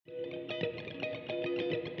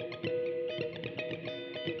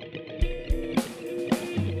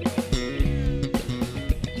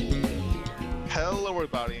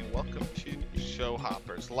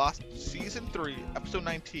Wars, Lost Season 3, Episode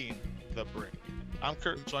 19, The Brink. I'm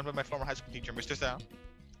Kurt, joined by my former high school teacher, Mr. Sal.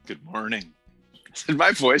 Good morning. Did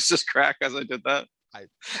my voice just crack as I did that?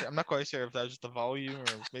 I'm not quite sure if that was just the volume or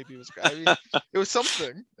maybe it was. I mean, it was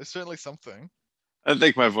something. It's certainly something. I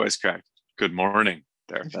think my voice cracked. Good morning.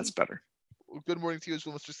 There, that's better. Good morning to you as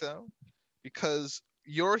well, Mr. Sal, because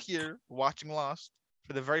you're here watching Lost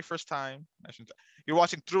for the very first time. You're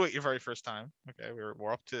watching through it your very first time. Okay,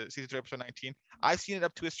 we're up to Season 3, Episode 19. I've seen it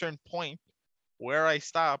up to a certain point. Where I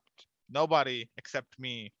stopped, nobody except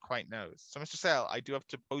me quite knows. So, Mr. Sal, I do have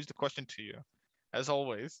to pose the question to you. As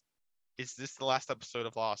always, is this the last episode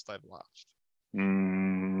of Lost I've watched?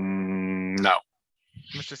 No.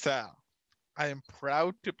 Mr. Sal, I am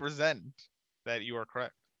proud to present that you are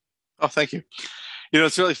correct. Oh, thank you. You know,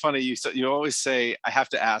 it's really funny. You always say I have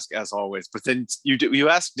to ask as always, but then you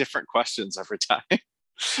ask different questions every time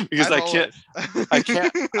because I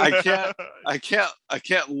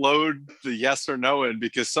can't load the yes or no in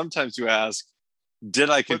because sometimes you ask, did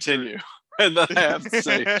I continue? And then I have to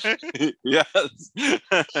say yes.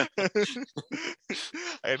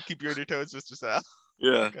 I had to keep you on your toes, Mr. Sal.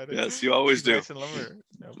 Yeah. Yes, you always do. Nice and limber.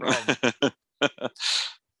 No problem.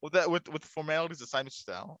 With formalities aside, Mr.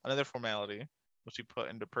 Sal, another formality which we put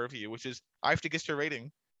into purview, which is I have to guess your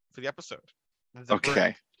rating for the episode.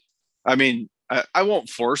 Okay. I mean, I won't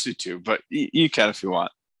force you to, but you can if you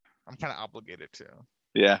want. I'm kind of obligated to.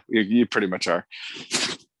 Yeah, you pretty much are.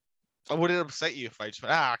 Would it upset you if I just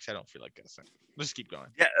went, actually, I don't feel like guessing. Let's just keep going.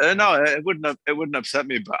 Yeah, no, it wouldn't upset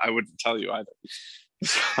me, but I wouldn't tell you either.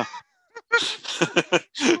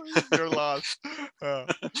 You're lost.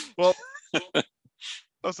 Well,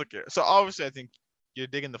 let's look here. So obviously, I think you're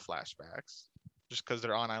digging the flashbacks just because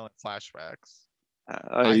they're on-island flashbacks.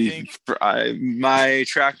 My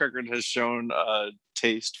track record has shown a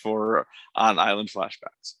taste for on-island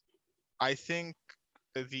flashbacks. I think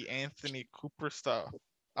the Anthony Cooper stuff,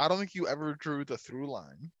 I don't think you ever drew the through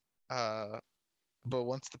line. But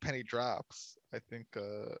once the penny drops, I think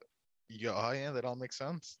yeah, that all makes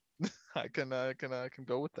sense. I can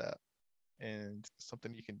go with that. And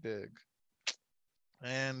something you can dig.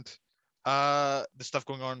 And the stuff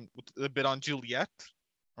going on with a bit on Juliet,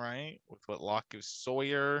 right? With what Locke gives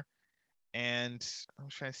Sawyer, and I'm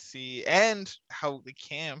trying to see, and how the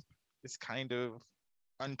camp is kind of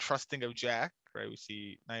untrusting of Jack, right? We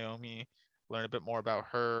see Naomi learn a bit more about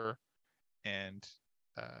her and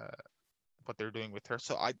what they're doing with her.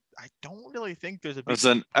 So I don't really think there's a big. There's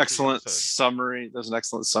an excellent summary. There's an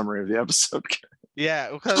excellent summary of the episode.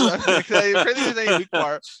 Yeah, because there's a weak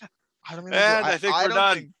part. I don't think we're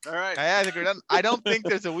done. All right. I think we're done. I don't think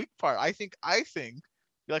there's a weak part. I think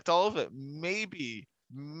you liked all of it. Maybe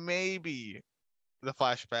the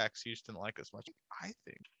flashbacks you just didn't like as much. I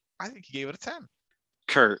think you gave it a 10.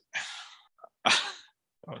 Kurt.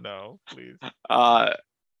 Oh no, please.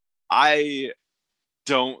 I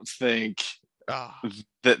don't think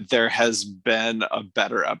that there has been a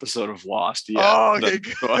better episode of Lost yet. Oh, okay,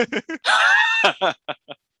 good.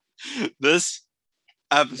 This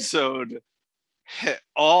episode hit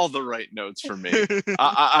all the right notes for me.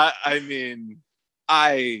 I mean,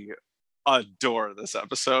 I adore this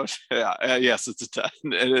episode. Yeah, yes, it's a 10.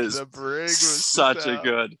 It is such a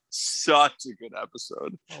good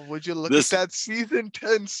episode. Oh, would you look at that season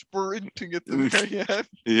 10 sprinting at the very end?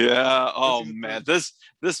 Yeah. Oh man, this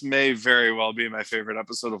may very well be my favorite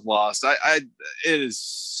episode of Lost. It is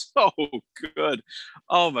so good.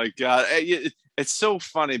 Oh my god, it's so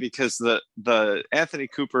funny because the Anthony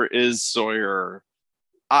Cooper is Sawyer.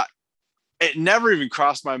 It never even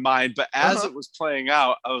crossed my mind, but as it was playing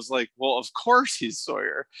out, I was like, well, of course he's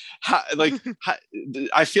Sawyer.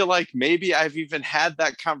 I feel like maybe I've even had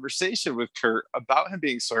that conversation with Kurt about him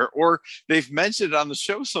being Sawyer, or they've mentioned it on the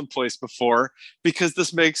show someplace before because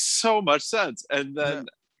this makes so much sense. And then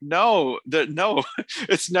no,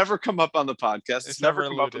 it's never come up on the podcast. It's never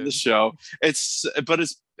come up on the show. It's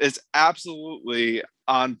absolutely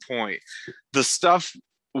on point. The stuff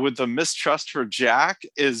with the mistrust for Jack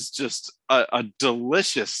is just a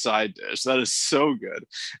delicious side dish. That is so good.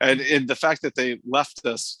 And in the fact that they left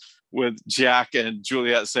us with Jack and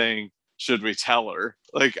Juliet saying, should we tell her?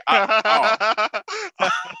 Like, that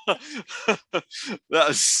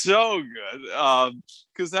is so good.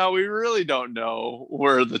 Because now we really don't know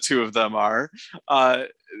where the two of them are.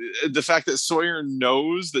 The fact that Sawyer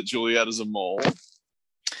knows that Juliet is a mole.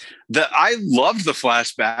 That I loved the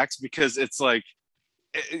flashbacks because it's like,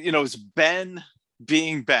 it's Ben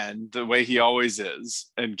being Ben the way he always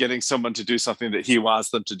is and getting someone to do something that he wants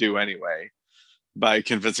them to do anyway by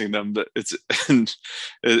convincing them that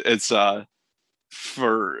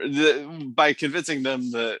by convincing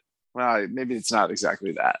them that well, maybe it's not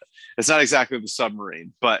exactly that. It's not exactly the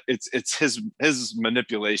submarine, but it's his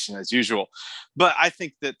manipulation as usual. But I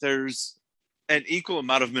think that there's an equal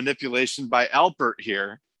amount of manipulation by Albert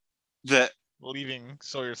here. That leaving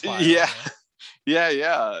Sawyer's file. Yeah,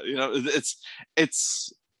 yeah. You know,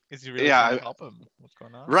 it's. Is he really trying to help him? What's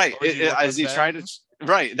going on? Right. Is he trying to?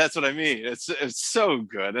 Right. That's what I mean. It's so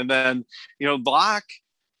good. And then, you know, Locke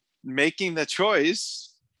making the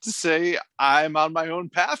choice to say, I'm on my own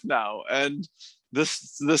path now. And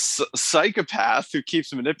this psychopath who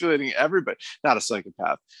keeps manipulating everybody, not a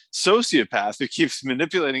psychopath, sociopath who keeps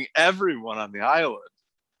manipulating everyone on the island.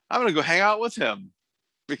 I'm going to go hang out with him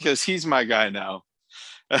because he's my guy now.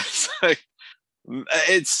 It's like,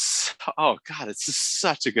 oh God, it's just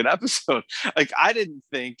such a good episode. Like, I didn't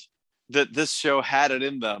think that this show had it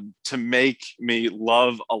in them to make me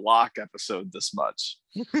love a Locke episode this much.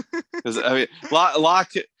 Because I mean,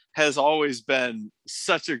 Locke has always been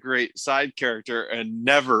such a great side character and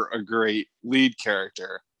never a great lead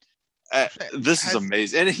character. This is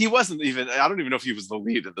amazing. And he wasn't even, I don't even know if he was the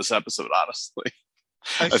lead in this episode, honestly.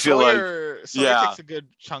 I feel Sawyer takes a good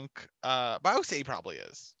chunk, but I would say he probably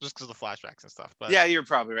is, just because of the flashbacks and stuff. But yeah, you're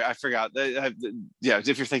probably right. I forgot. Yeah,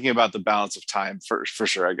 if you're thinking about the balance of time, for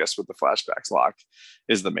sure, I guess with the flashbacks, Locke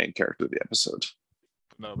is the main character of the episode.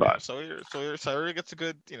 No, but Sawyer gets a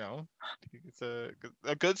good, you know, it's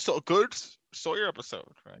a good Sawyer episode,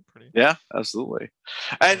 right? Pretty. Yeah, absolutely.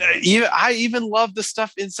 And I even love the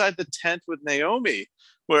stuff inside the tent with Naomi.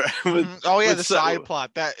 Where, the side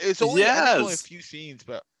plot that it's only a few scenes,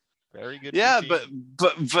 but very good. Yeah, but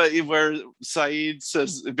where Saeed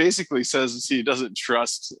basically says he doesn't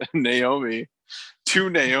trust Naomi to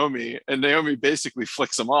Naomi, and Naomi basically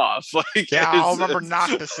flicks him off. Like, yeah, I'll remember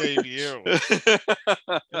not to save you.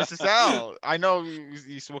 Mrs. L, I know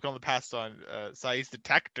you spoke on the past on Saeed's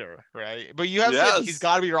detector, right? But you have said he's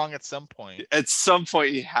got to be wrong at some point. At some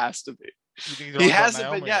point, he has to be. He hasn't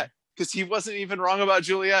been yet. Because he wasn't even wrong about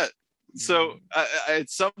Juliet. So at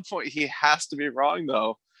some point he has to be wrong,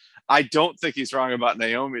 though. I don't think he's wrong about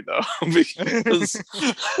Naomi, though, because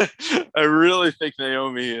I really think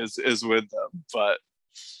Naomi is with them. But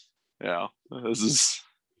yeah, this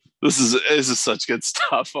is such good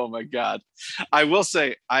stuff. Oh my God. I will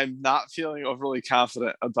say I'm not feeling overly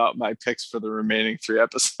confident about my picks for the remaining 3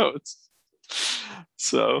 episodes.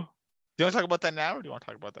 So do you want to talk about that now, or do you want to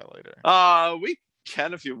talk about that later? We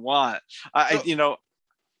can if you want.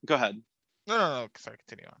 Go ahead. No. Sorry,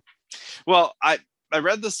 continue on. Well, I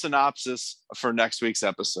read the synopsis for next week's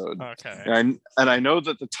episode. Okay. And I know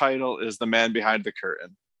that the title is The Man Behind the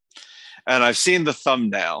Curtain. And I've seen the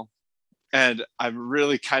thumbnail. And I'm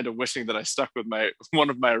really kind of wishing that I stuck with one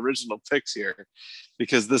of my original picks here,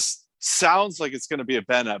 because this sounds like it's going to be a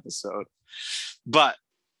Ben episode. But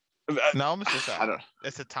no, Mr. Sam. I don't.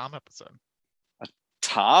 It's a Tom episode. A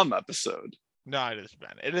Tom episode. No, it is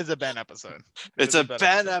Ben. It is a Ben episode. It's a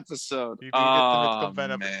Ben episode. You do get the mythical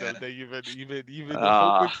Ben episode that you've been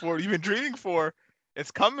hoping for, you've been dreaming for.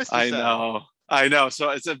 It's come, Mr. I know.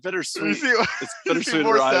 So it's a bittersweet. It's bittersweet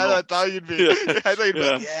more arrival. sad. I thought you'd be. Yeah. I thought you'd be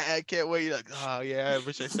like, yeah, I can't wait. You're like, oh yeah, I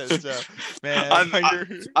wish I said so. Man,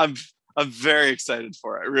 I'm very excited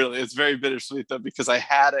for it. Really, it's very bittersweet though, because I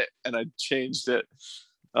had it and I changed it.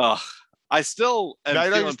 I still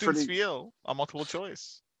am feeling pretty. Feel a multiple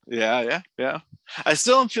choice. Yeah. I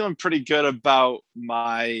still am feeling pretty good about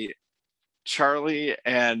my Charlie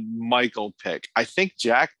and Michael pick. I think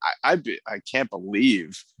Jack. I can't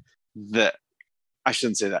believe that. I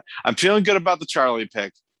shouldn't say that. I'm feeling good about the Charlie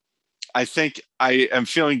pick. I think I am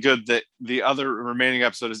feeling good that the other remaining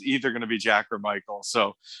episode is either going to be Jack or Michael.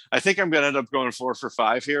 So I think I'm going to end up going 4 for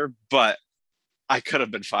 5 here, but I could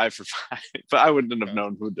have been 5 for 5, but I wouldn't have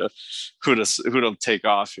known who to take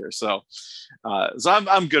off here. So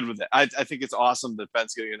I'm good with it. I think it's awesome that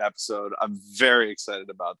Ben's getting an episode. I'm very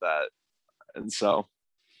excited about that. And so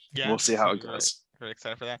we'll see how it goes. Very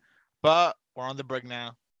excited for that. But we're on the break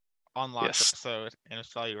now. On last episode, and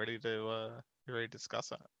Estelle, you ready to discuss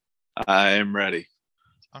that? I am ready.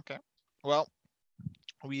 Okay. Well,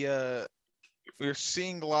 we're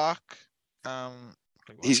seeing Locke.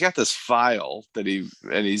 He's got this file that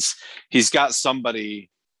he's got somebody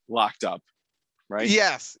locked up, right?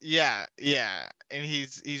 Yes. Yeah. And he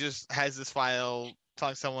just has this file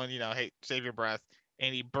telling someone, hey, save your breath,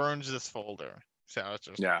 and he burns this folder. So it's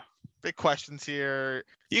just big questions here.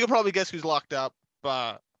 You can probably guess who's locked up,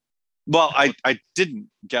 but. Well, I didn't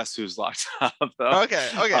guess who's locked up though. Okay.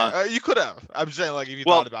 You could have. I'm just saying, like, if you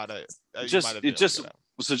thought about it, just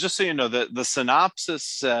so you know, the synopsis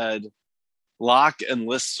said Locke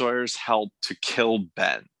enlists Sawyer's help to kill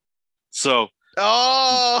Ben. So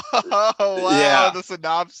Oh, wow, Yeah, the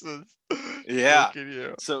synopsis. yeah. Look at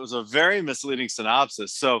you. So it was a very misleading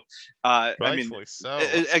synopsis. So, I mean, Rightfully so.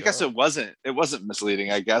 Let's I guess go. it wasn't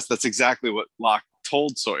misleading. I guess that's exactly what Locke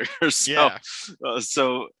told Sawyer. So, Yeah.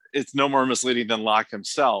 so it's no more misleading than Locke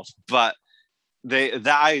himself. But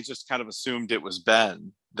I just kind of assumed it was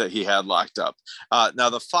Ben that he had locked up. Now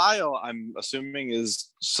the file I'm assuming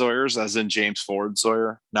is Sawyer's, as in James Ford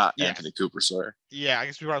Sawyer, not Yes. Anthony Cooper Sawyer. Yeah, I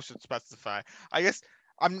guess we probably should specify. I guess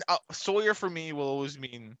I'm Sawyer for me will always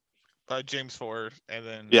mean James Ford, and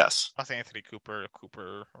then Yes, us Anthony Cooper,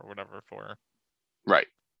 Cooper or whatever for right.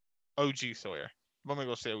 OG Sawyer. I'm gonna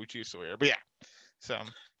go say OG Sawyer, but yeah. So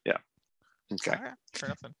Yeah. Okay. okay, fair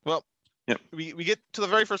enough then. Well, Yep. we get to the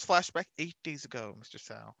very first flashback 8 days ago, Mr.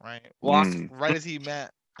 Sal. Right, Locke, right as he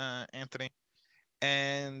met Anthony,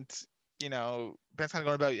 and Ben's kind of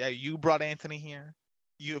going about, yeah, you brought Anthony here.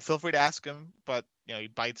 You feel free to ask him, but he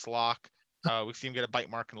bites Locke. We see him get a bite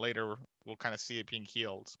mark, and later we'll kind of see it being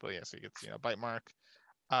healed. But yeah, so he gets a bite mark.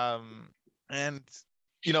 And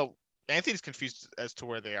Anthony's confused as to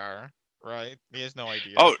where they are. Right, he has no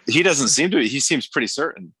idea. Oh, he doesn't seem to be. He seems pretty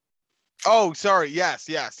certain. Oh, sorry. Yes.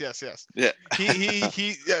 Yeah.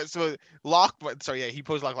 He yeah. So Locke. Sorry. Yeah. He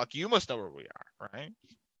posed Locke. You must know where we are, right?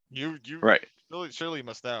 You Right. surely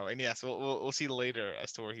must know. And yes, we'll see later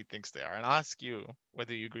as to where he thinks they are, and I'll ask you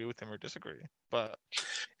whether you agree with him or disagree. But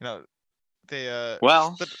they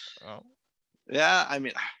Well, oh. yeah. I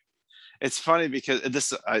mean, it's funny because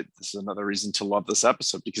this is another reason to love this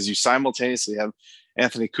episode, because you simultaneously have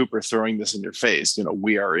Anthony Cooper throwing this in your face.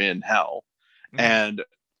 We are in hell, and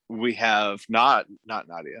we have not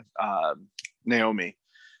Nadia, Naomi,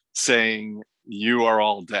 saying you are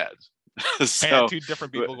all dead. So and two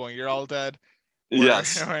different people going, "You're all dead."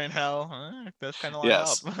 Yes, we're in hell. That's kind of line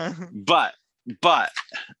yes, up. but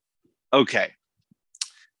okay.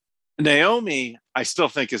 Naomi, I still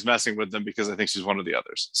think, is messing with them because I think she's one of the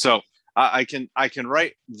others. So I can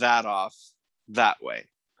write that off that way.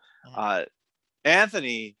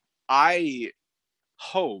 Anthony, I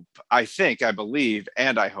believe,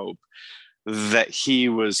 and I hope that he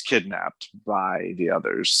was kidnapped by the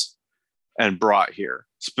others and brought here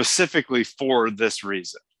specifically for this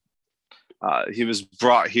reason. He was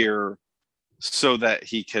brought here so that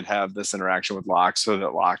he could have this interaction with Locke, so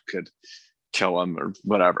that Locke could kill him or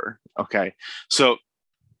whatever. Okay, so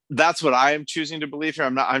that's what I am choosing to believe here.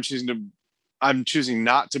 I'm choosing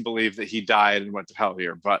not to believe that he died and went to hell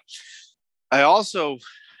here. But I also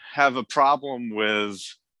have a problem with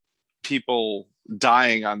people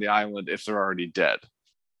dying on the island if they're already dead.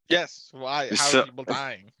 Yes. Why? How are people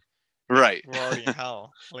dying? Right. We're already in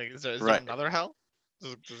hell. Like, is there another hell?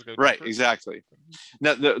 Does it go right. deeper? Exactly.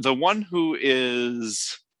 Now, the one who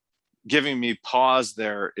is giving me pause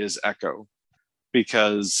there is Echo,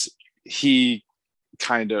 because he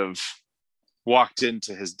kind of walked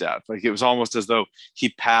into his death. Like, it was almost as though he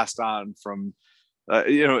passed on from,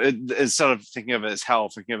 instead of thinking of it as hell,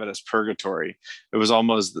 thinking of it as purgatory. It was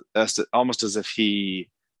almost as if he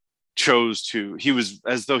chose to. He was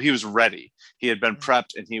as though he was ready. He had been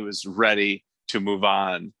prepped and he was ready to move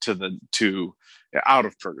on to out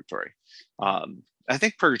of purgatory. I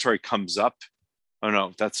think purgatory comes up. Oh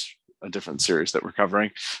no, that's a different series that we're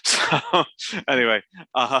covering. So anyway,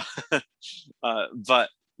 but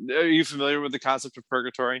are you familiar with the concept of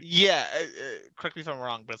purgatory? Yeah, correct me if I'm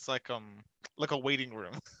wrong, but it's like a waiting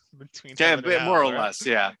room between more or less.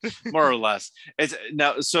 Yeah, more or less.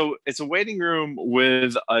 It's a waiting room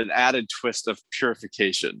with an added twist of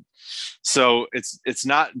purification. So it's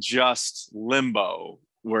not just limbo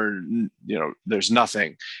where there's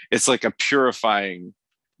nothing. It's like a purifying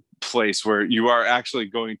place where you are actually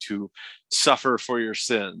going to suffer for your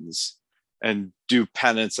sins and do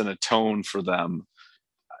penance and atone for them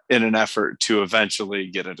in an effort to eventually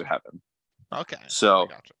get into heaven. Okay. So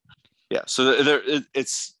yeah, so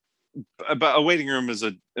it's but a waiting room is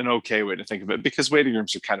an okay way to think of it, because waiting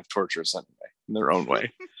rooms are kind of torturous anyway in their own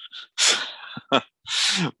way.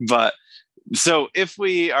 But so if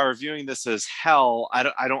we are viewing this as hell,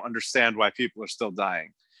 I don't understand why people are still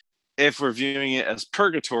dying. If we're viewing it as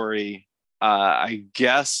purgatory, I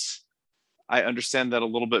guess I understand that a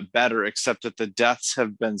little bit better, except that the deaths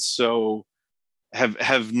have been the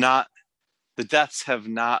deaths have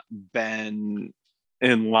not been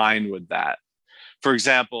in line with that. For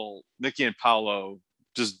example, Nikki and Paolo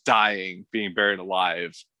just dying, being buried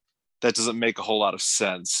alive, that doesn't make a whole lot of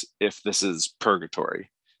sense if this is purgatory.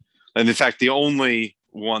 And in fact, the only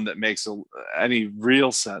one that makes any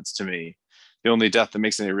real sense to me, the only death that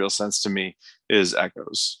makes any real sense to me, is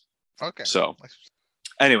Echo's. Okay. So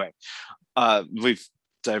anyway, we've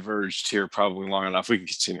diverged here probably long enough. We can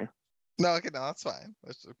continue. No, okay, no, that's fine.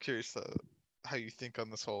 I'm curious how you think on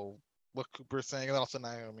this whole what Cooper's saying, and also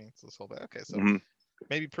Naomi. So this whole bit. Okay, so Mhm.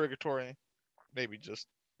 maybe purgatory, maybe just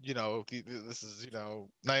this is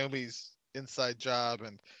Naomi's inside job,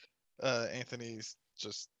 and Anthony's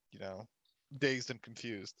just dazed and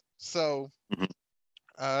confused. So Mhm.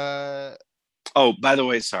 uh Oh, by the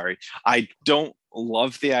way, sorry. I don't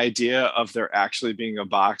love the idea of there actually being a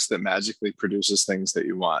box that magically produces things that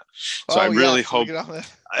you want. So I oh yeah, really so we hope, get on the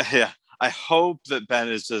yeah, I hope that Ben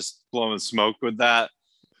is just blowing smoke with that,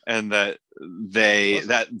 and that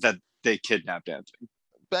listen, they kidnapped Anthony.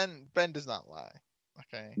 Ben does not lie.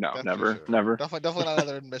 Okay, No, that's for never, sure. never. Definitely not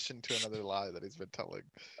another admission to another lie that he's been telling.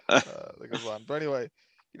 That goes on. But anyway,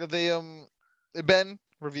 they Ben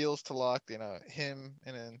reveals to Locke, him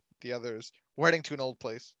and then the others, we're heading to an old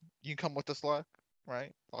place. You can come with us, Locke,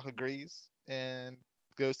 right? Locke agrees and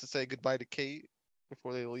goes to say goodbye to Kate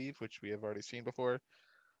before they leave, which we have already seen before.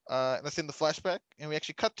 And that's in the flashback, and we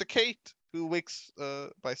actually cut to Kate, who wakes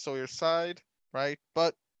by Sawyer's side, right?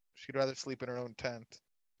 But she'd rather sleep in her own tent.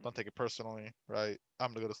 Don't take it personally, right?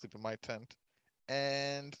 I'm gonna go to sleep in my tent.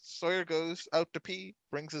 And Sawyer goes out to pee,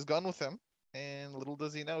 brings his gun with him, and little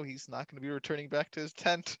does he know he's not going to be returning back to his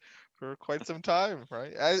tent for quite some time,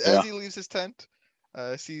 right? As Yeah. he leaves his tent,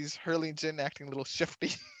 sees Hurley Jin acting a little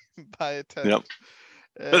shifty by a tent. Yep.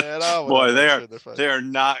 And Boy, whatever, I'm sure they're fine. they are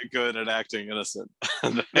not good at acting innocent.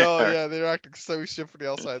 No, yeah, they're acting so shifty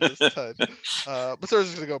outside this tent. But Sawyer's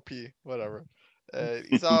just gonna go pee, whatever.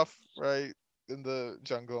 He's off, right, in the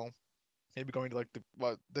jungle. Maybe going to like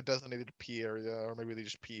the designated pee area, or maybe they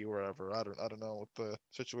just pee wherever. I don't know what the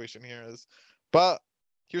situation here is. But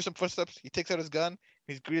here's some footsteps. He takes out his gun.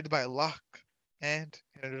 He's greeted by Locke and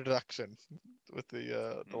an introduction with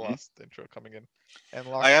the Mhm. Lost intro coming in. And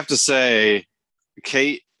I Locke, have to say,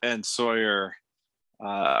 Kate and Sawyer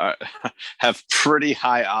uh, have pretty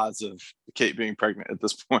high odds of Kate being pregnant at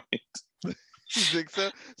this point. you think so?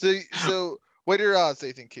 So what are your odds that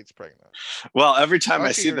you think Kate's pregnant? Well, every time I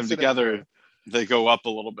Actually, see you're them sitting together, before. they go up a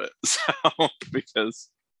little bit. So because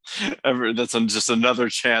that's just another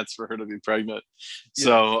chance for her to be pregnant. Yeah,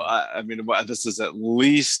 So so I mean, this is at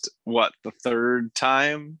least the third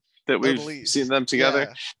time that at we've seen least, them together.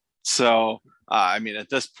 yeah. So I mean, at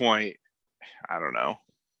this point, I don't know.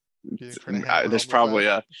 You're trying to hammer There's home the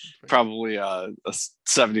fact. probably a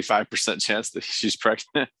 75% chance that she's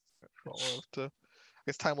pregnant. We'll have to. I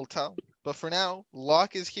guess time will tell. But for now,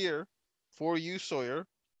 Locke is here for you, Sawyer,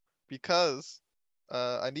 because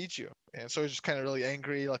I need you. And Sawyer's just kind of really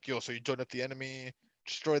angry, like, yo, so you joined up the enemy,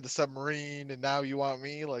 destroyed the submarine, and now you want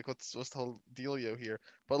me? Like, what's the whole dealio here?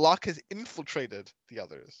 But Locke has infiltrated the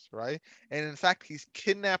others, right? And in fact, he's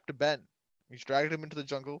kidnapped Ben. He's dragged him into the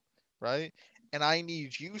jungle, right? And I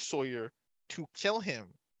need you, Sawyer, to kill him.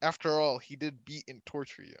 After all, he did beat and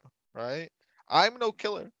torture you, right? I'm no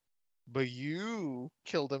killer, but you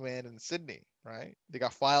killed a man in Sydney, right? They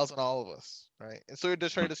got files on all of us, right? And Sawyer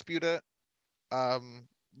does try to dispute it. Um,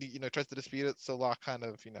 tries to dispute it. So Locke kind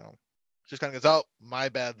of, just kind of goes, "Oh, my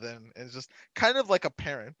bad then." And it's just kind of like a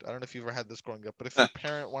parent. I don't know if you've ever had this growing up, but if your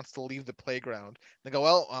parent wants to leave the playground, they go,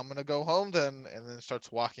 "Well, I'm gonna go home then," and then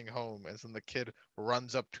starts walking home, and then the kid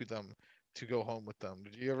runs up to them to go home with them.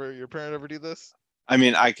 Did your parent ever do this? I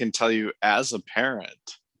mean, I can tell you as a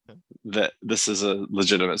parent that this is a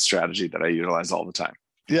legitimate strategy that I utilize all the time.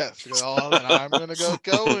 Yes. Oh, then I'm gonna go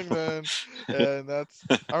going then, and I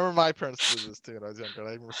remember my parents did this too when I was younger. And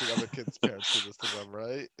I remember seeing other kids' parents do this to them,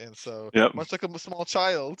 right? And so, Yep. much like a small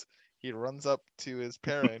child, he runs up to his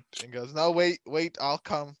parent and goes, "No, wait, I'll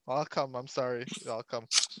come. I'm sorry, I'll come.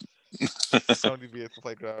 Don't need to be at the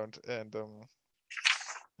playground." And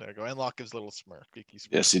there you go. And Locke gives a little smirk, geeky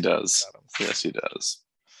smirk. Yes, he does. At him. Yes, he does.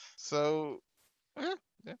 So, yeah.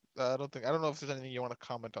 I don't know if there's anything you want to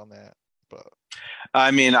comment on that, but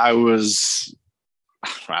I mean, I don't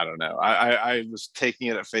know. I was taking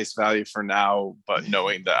it at face value for now, but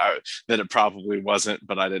knowing that it probably wasn't,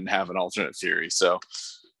 but I didn't have an alternate theory. So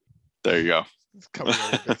there you go. Covering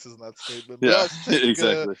all your bases in that statement. But Yeah, yes,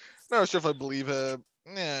 exactly. not sure if I believe him.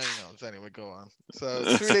 Yeah, anyway, go on.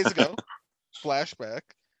 So 3 days ago, flashback.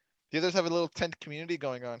 The others have a little tent community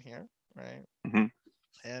going on here, right? Mhm.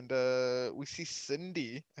 And we see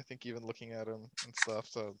Cindy, I think, even looking at him and stuff.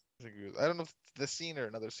 So I don't know if this scene or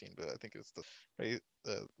another scene, but I think it's the right.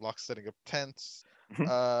 Locke setting up tents.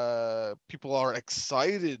 Mhm. People are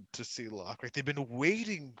excited to see Locke, right? They've been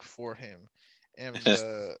waiting for him. And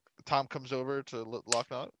Tom comes over to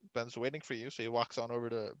Locke know Ben's waiting for you, so he walks on over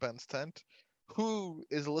to Ben's tent, who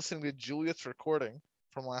is listening to Juliet's recording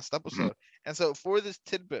from last episode. And so for this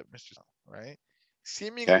tidbit, Mr. Right? Okay.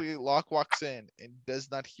 Seemingly, Locke walks in and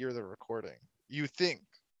does not hear the recording. You think,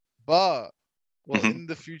 but will Mhm. in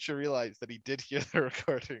the future realize that he did hear the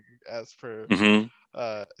recording as per Mhm.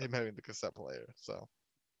 him having the cassette player. So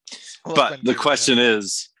unless But Ben the gave it to him. question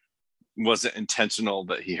is, was it intentional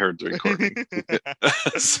that he heard the recording?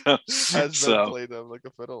 so, Has Ben so played him like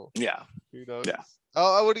a fiddle? yeah, Who knows? yeah.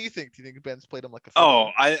 What do you think? Do you think Ben's played him like a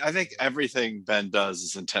Oh, fiddle? I think everything Ben does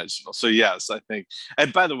is intentional. So yes, I think.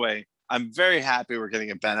 And by the way, I'm very happy we're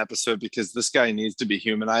getting a Ben episode because this guy needs to be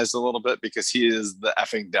humanized a little bit because he is the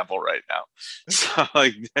effing devil right now. So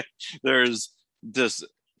like, there's this.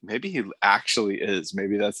 Maybe he actually is.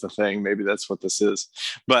 Maybe that's the thing. Maybe that's what this is.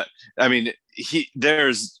 But I mean,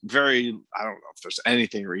 there's very. I don't know if there's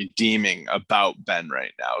anything redeeming about Ben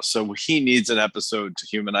right now. So he needs an episode to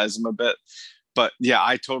humanize him a bit. But yeah,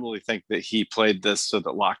 I totally think that he played this so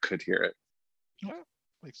that Locke could hear it. Yeah,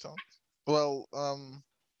 makes sense. Well,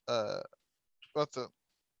 uh, what's it?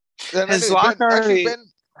 And Has anyway, Locke already?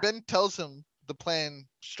 Ben tells him the plan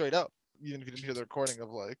straight up, even if you didn't hear the recording of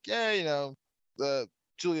like, yeah,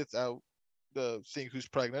 Juliet's out, seeing who's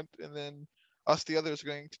pregnant, and then us the others are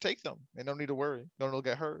going to take them, and no need to worry, no one will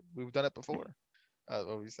get hurt. We've done it before. What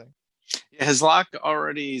were you saying? Has Locke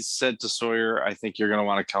already said to Sawyer, "I think you're going to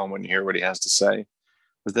want to tell him when you hear what he has to say"?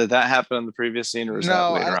 Did that happen in the previous scene, or is that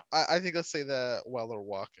No, later on? I think I'll say that while they're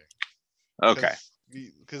walking, Okay.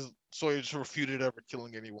 because Sawyer just refuted ever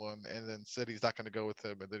killing anyone, and then said he's not going to go with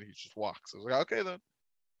him, and then he just walks. I was like, okay then.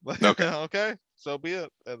 Okay. Okay, so be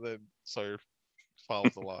it. And then Sawyer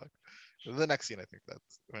follows along. The next scene, I think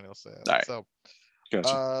that's when he'll say it. All right. So,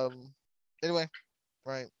 Gotcha. anyway,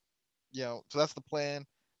 right, so that's the plan.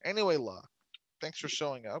 Anyway, Locke, thanks for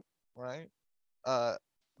showing up, right?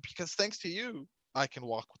 Because thanks to you, I can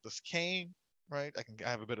walk with this cane, right? I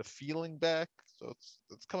have a bit of feeling back, so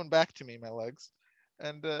it's coming back to me, my legs.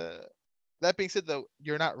 And that being said, though,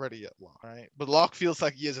 you're not ready yet, Locke, right? But Locke feels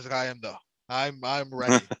like he is. Like, I am though. I'm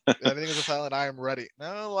ready. Anything is a silent. I am ready.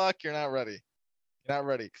 No, Locke, you're not ready. You're not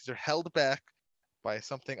ready because you're held back by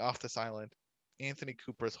something off this island. Anthony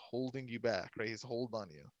Cooper is holding you back, right? He's holding on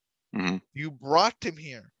you. Mm-hmm. You brought him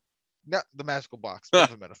here. Not the magical box, bit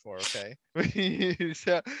of a metaphor, okay? But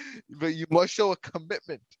you must show a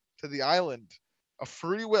commitment to the island, a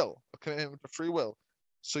free will, a commitment to free will.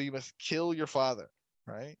 So you must kill your father,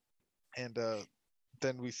 right? And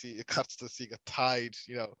then we see it cuts to seeing a tied,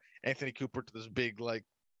 Anthony Cooper to this big like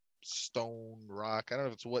stone rock. I don't know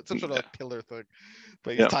if it's what some sort of like pillar thing,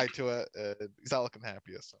 but he's tied to it. He's not looking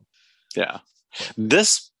happiest. So. Yeah.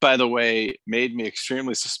 This, by the way, made me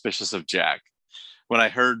extremely suspicious of Jack. When I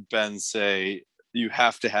heard Ben say you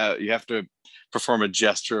have to perform a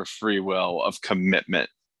gesture of free will, of commitment,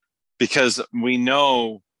 because we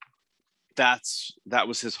know that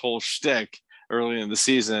was his whole shtick early in the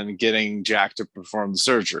season, getting Jack to perform the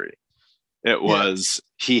surgery. It was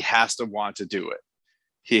he has to want to do it.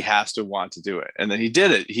 He has to want to do it, and then he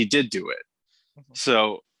did it. He did do it. Mm-hmm.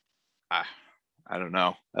 So I don't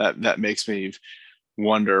know. That makes me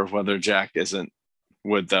wonder whether Jack isn't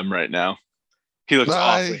with them right now. He looks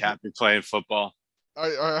awfully happy playing football.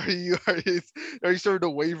 Are you starting to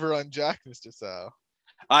waver on Jack, Mr. Sal?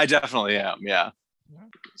 I definitely am. Yeah.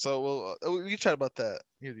 So we can chat about that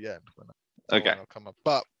near the end. Okay. It'll come up.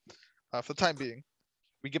 But for the time being,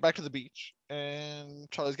 we get back to the beach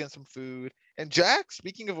and Charlie's getting some food. And Jack,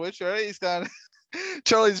 speaking of which, right, he's got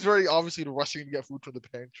Charlie's very obviously rushing to get food from the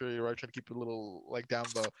pantry, right? Trying to keep it a little like down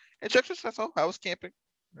low. And Jack just says, "Oh, I was camping.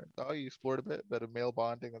 Oh, you explored a bit of male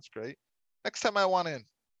bonding. That's great. Next time I want in,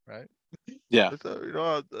 right? Yeah.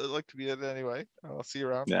 I'd like to be in anyway. I'll see you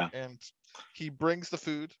around." Yeah. And he brings the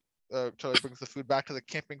food. Charlie brings the food back to the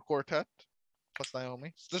camping quartet plus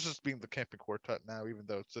Naomi. So this is being the camping quartet now, even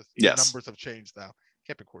though it's just the numbers have changed now.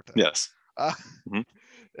 Camping quartet. Yes. Mm-hmm.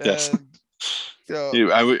 Yes. You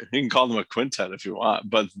can call them a quintet if you want,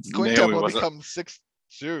 but quintet will become 6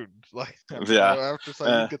 soon. Like after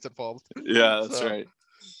Sayid gets involved. Yeah, that's right.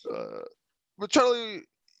 But Charlie,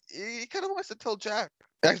 he kind of wants to tell Jack.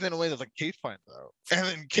 Actually, in a way, there's like Kate finds out, and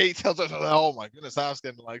then Kate tells us, "Oh my goodness, I was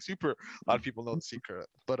getting like super." A lot of people know the secret,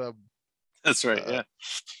 but that's right.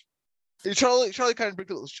 Yeah. Charlie kind of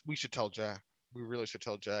brings it. We should tell Jack. We really should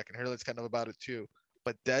tell Jack, and Hurley's kind of about it too.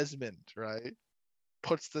 But Desmond, right,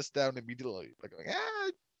 puts this down immediately. Like,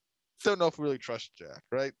 don't know if we really trust Jack,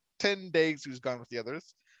 right? 10 days he's gone with the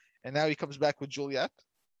others, and now he comes back with Juliet,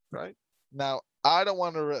 right? Now I don't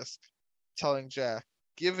want to risk telling Jack,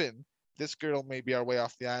 given this girl may be our way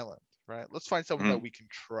off the island, right? Let's find someone that we can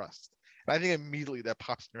trust. And I think immediately that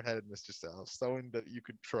pops in your head, Mr. Sal, someone that you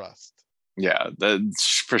could trust. Yeah,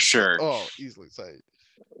 that's for sure. Easily say.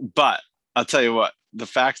 But I'll tell you what, the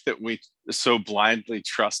fact that we so blindly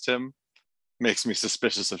trust him makes me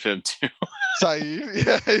suspicious of him too. Saeed,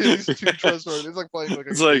 yeah, he's too trustworthy. It's like playing like a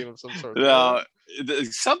It's like, game of some sort. no,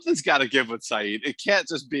 something's got to give with Saeed. It can't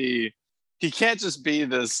just be. He can't just be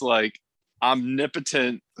this like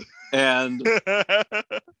omnipotent and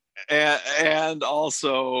and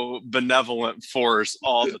also benevolent force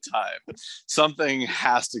all the time. Something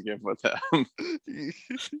has to give with him.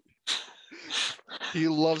 He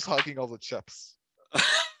loves hugging all the chips.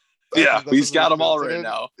 Yeah, he's got them all like, right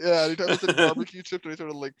now. Yeah, anytime it's in barbecue chips or any sort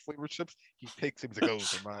of like flavor chips, he takes them. He's like, "Oh,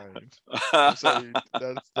 they're mine." I'm sorry,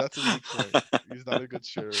 that's his weak point. He's not a good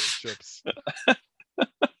sharer of chips.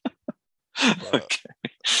 But,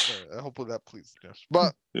 hopefully that pleases him.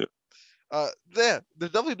 But there's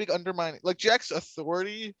definitely a big undermining. Like Jack's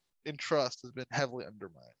authority and trust has been heavily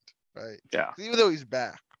undermined, right? Yeah. Even though he's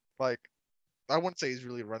back, like I wouldn't say he's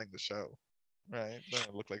really running the show, right? It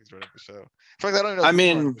doesn't look like he's running the show. In fact, I don't even know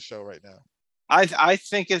who's running the show right now. I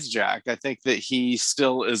think it's Jack. I think that he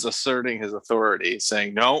still is asserting his authority,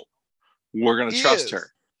 saying, "No, we're going to trust her."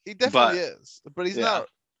 He definitely is, but he's not.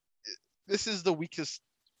 This is the weakest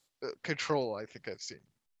control I think I've seen.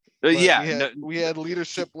 We had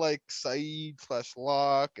leadership like Saeed /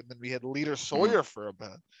 Locke, and then we had leader Sawyer for a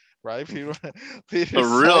bit, right? a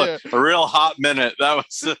real hot minute. That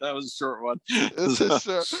was a short one.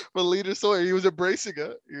 But leader Sawyer, he was embracing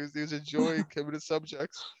it. He was enjoying him and his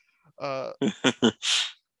subjects. But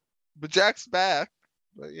Jack's back.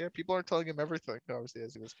 But yeah, people aren't telling him everything. Obviously,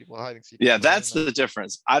 as he was people hiding secrets. Yeah, that's the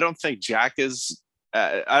difference. I don't think Jack is.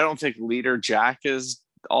 I don't think leader Jack is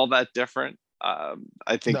all that different.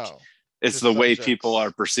 I think it's the way people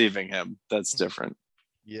are perceiving him that's different.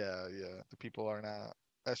 Yeah. The people are not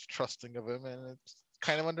as trusting of him, and it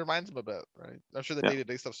kind of undermines him a bit, right? I'm sure the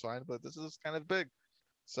day-to-day stuff's fine, but this is kind of big.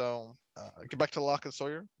 So get back to Locke and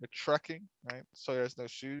Sawyer. They're trekking, right? Sawyer has no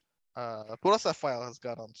shoes. What else that file has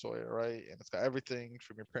got on Sawyer, right? And it's got everything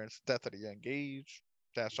from your parents' death at a young age,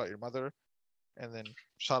 dad shot your mother, and then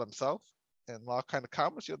shot himself. And Locke kind of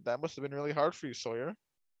comments, that must have been really hard for you, Sawyer,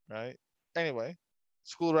 right? Anyway,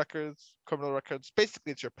 school records, criminal records,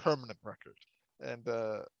 basically it's your permanent record. And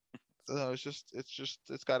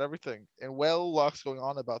it's got everything. And while Locke's going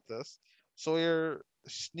on about this, Sawyer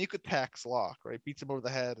sneak attacks Locke, right? Beats him over the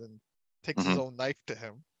head and takes his own knife to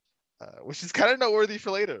him. Which is kind of noteworthy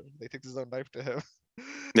for later. They take his own knife to him.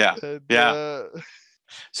 Yeah.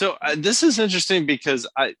 So this is interesting because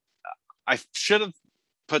I should have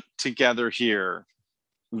put together here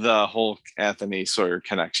the whole Anthony Sawyer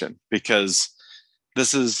connection, because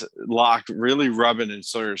this is Locke really rubbing in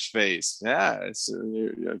Sawyer's face. Yeah,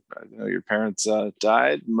 your parents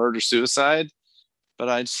died, murder, suicide, but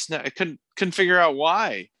I couldn't figure out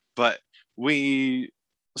why. But we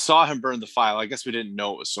saw him burn the file. I guess we didn't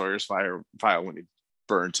know it was Sawyer's file when he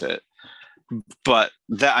burnt it. But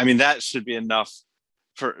that should be enough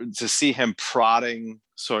to see him prodding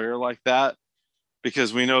Sawyer like that,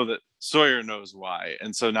 because we know that Sawyer knows why.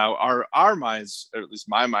 And so now our minds, or at least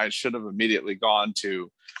my mind, should have immediately gone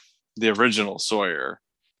to the original Sawyer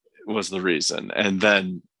was the reason. And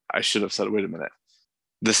then I should have said, wait a minute,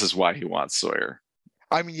 this is why he wants Sawyer.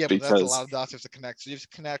 I mean, yeah, but that's a lot of dots to connect. So you have to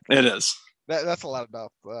connect. It is. That's a lot of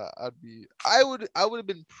dots. I would have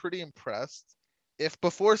been pretty impressed if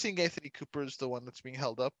before seeing Anthony Cooper is the one that's being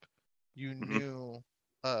held up, you knew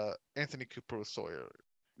Anthony Cooper was Sawyer.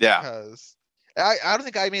 Yeah. Because I don't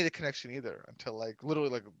think I made the connection either until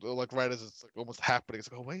literally right as it's almost happening. It's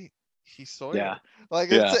like, oh wait, he's Sawyer. Yeah.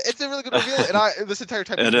 It's a really good reveal. And this entire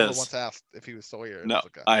time I never once asked if he was Sawyer. No,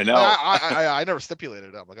 I know. I never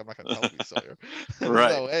stipulated it. I'm like, I'm not gonna tell him he's Sawyer.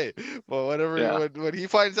 Right. No way. But whatever. When he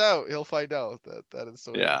finds out, he'll find out that is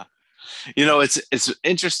Sawyer. Yeah. It's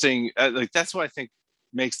interesting. That's what I think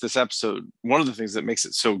makes this episode, one of the things that makes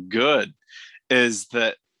it so good, is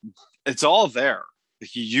that it's all there.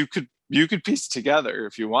 You could piece it together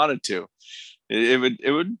if you wanted to.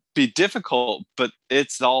 It would be difficult, but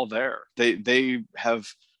it's all there. They have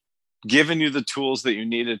given you the tools that you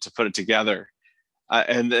needed to put it together,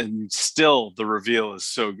 and then still the reveal is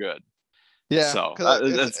so good. Yeah. So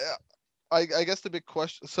I guess the big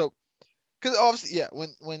question. So because obviously,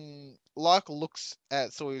 when Locke looks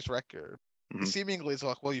at Sawyer's record, seemingly it's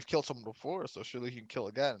like, well, you've killed someone before, so surely you can kill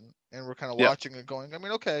again. And we're kind of watching it, going, I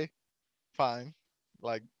mean, okay, fine.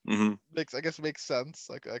 Makes sense.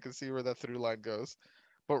 Like I can see where that through line goes,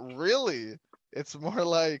 but really, it's more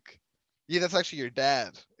like, yeah, that's actually your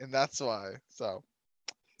dad, and that's why. So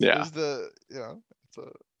yeah, it's a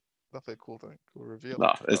definitely a cool thing, cool reveal.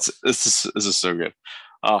 No, this is so good.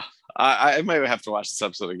 I might have to watch this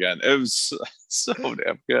episode again. It was so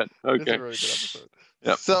damn good. Okay, it's a really good episode.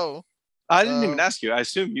 Yep. So I didn't even ask you. I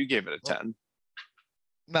assume you gave it a 10.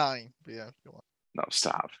 9. But yeah. No,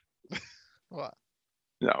 stop. What?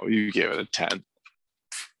 No, you gave it a 10.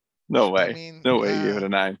 No way. I mean, no way you gave it a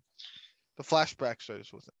 9. The flashbacks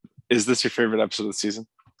just wasn't. Is this your favorite episode of the season?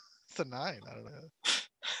 It's a 9 out of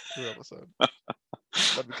the episode.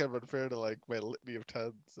 That'd be kind of unfair to like my litany of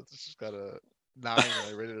 10s. It's just got a 9 and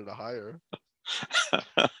I rated it a higher.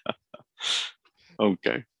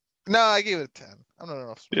 Okay. No, I gave it a 10. I'm not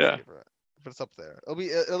enough Yeah. favorite, but it's up there.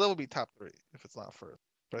 It'll be top 3 if it's not first.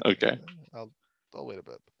 But Okay. I'll wait a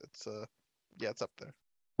bit. It's it's up there.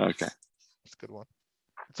 Okay. It's a good one.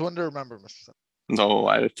 It's one to remember, Mr. Sun. No,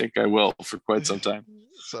 I think I will for quite some time.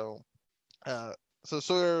 So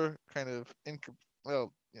Sawyer kind of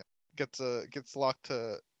gets locked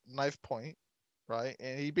to knife point, right?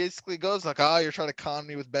 And he basically goes like, "Oh, you're trying to con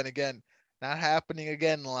me with Ben again. Not happening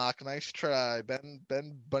again, Locke. Nice try. Ben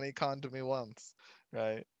bunny conned me once,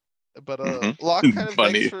 right?" But Locke kind of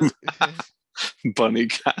Bunny. begs for Bunny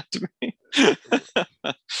got me. He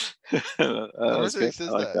says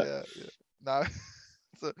that. Yeah. Now,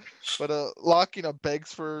 but Locke,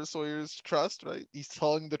 begs for Sawyer's trust, right? He's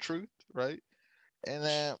telling the truth, right? And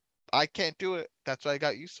then I can't do it. That's why I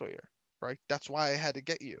got you, Sawyer, right? That's why I had to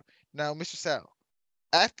get you. Now, Mr. Sal,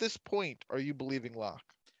 at this point, are you believing Locke?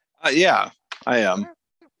 Yeah, I am.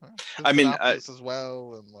 I mean, as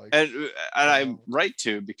well, and like, and I'm right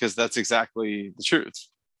to, because that's exactly the truth.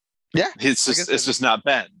 Yeah, it's just not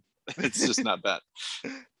Ben. It's just not Ben.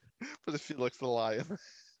 But if he looks the lion,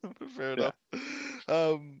 fair enough.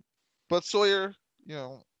 But Sawyer,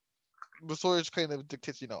 Sawyer's kind of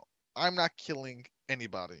dictates, I'm not killing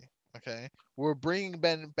anybody. Okay, we're bringing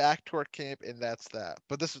Ben back to our camp, and that's that.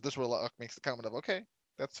 But this is where Locke makes the comment of, okay,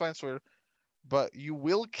 that's fine, Sawyer, but you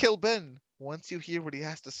will kill Ben once you hear what he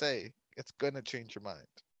has to say. It's gonna change your mind.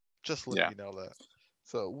 Just let me know that.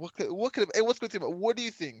 So what could have, and what's good about, what do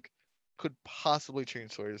you think could possibly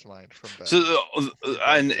change Sawyer's mind from Ben? So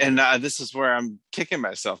and this is where I'm kicking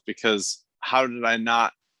myself, because how did I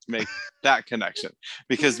not make that connection?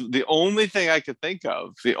 Because the only thing I could think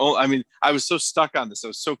of, I was so stuck on this. I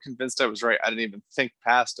was so convinced I was right. I didn't even think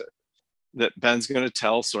past it. That Ben's going to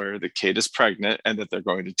tell Sawyer that Kate is pregnant and that they're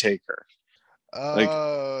going to take her.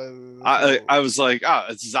 I was like,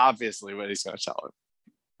 this is obviously what he's going to tell him.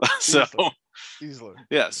 So easily.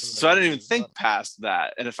 Yes. So I didn't even think past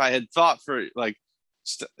that. And if I had thought for like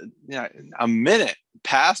a minute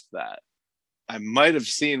past that, I might have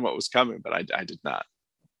seen what was coming, but I did not.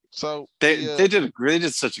 So they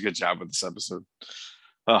did such a good job with this episode.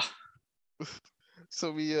 Oh.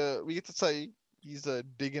 So we get to say he's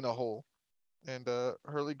digging a hole, and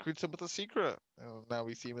Hurley greets him with a secret. Now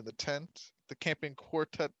we see him in the tent, the camping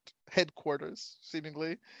quartet headquarters,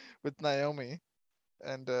 seemingly, with Naomi,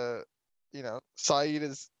 and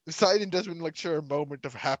Sayid and Desmond like share a moment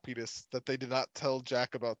of happiness that they did not tell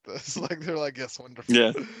Jack about this. Like they're like, yes, wonderful.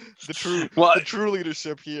 Yeah. The true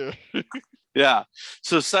leadership here. Yeah.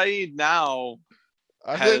 So Sayid now,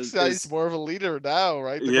 I think Sayid's more of a leader now,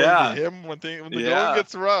 right? They're going to him when the going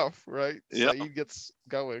gets rough, right? Yep. Sayid gets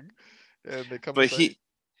going, and they come. But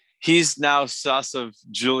he's now sus of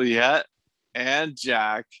Juliet and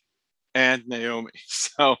Jack and Naomi.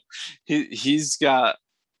 So he's got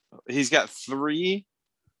 3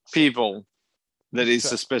 people that he's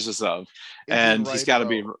suspicious of, and he's got to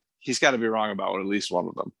be wrong about at least one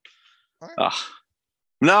of them. Right.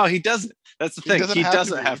 No, he doesn't. That's the thing. He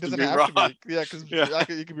doesn't have to be wrong. Yeah, because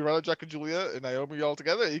he could be right on Jack and Juliet and Naomi all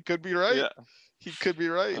together. He could be right. Yeah. He could be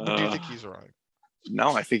right. But do you think he's wrong?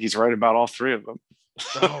 No, I think he's right about all 3 of them.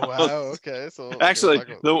 Oh wow. Okay. So actually,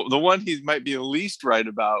 the one he might be least right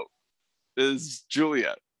about is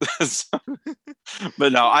Juliet.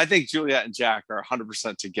 But no, I think Juliet and Jack are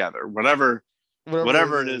 100% together. Whatever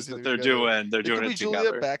it is that they're doing, they're doing it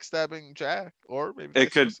together. Juliet backstabbing Jack, or maybe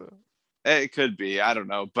it could be. I don't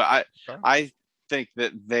know, but I think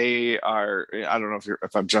that they are. I don't know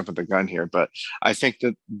if I'm jumping the gun here, but I think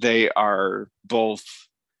that they are both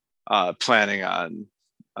planning on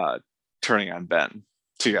turning on Ben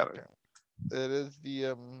together. Okay. It is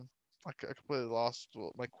the I completely lost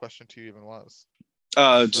what my question to you even was.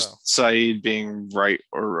 Just Sayid being right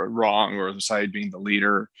or wrong, or Sayid being the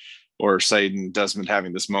leader, or Sayid and Desmond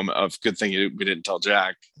having this moment of good thing we didn't tell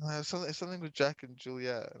Jack. Something with Jack and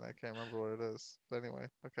Juliet, and I can't remember what it is. But anyway,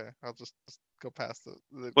 okay, I'll just go past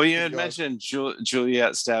it. Well, you had mentioned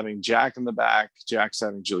Juliet stabbing Jack in the back, Jack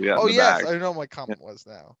stabbing Juliet in the back. Oh, yes, I know what my comment was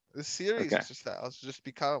now. This series is just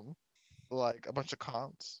become like a bunch of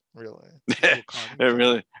cons, really.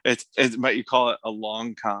 It might you call it a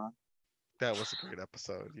long con. That was a great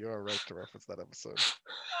episode. You are right to reference that episode.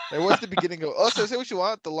 It was the beginning of. So say what you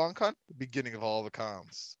want. The long con, the beginning of all the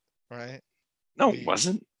cons, right? No, it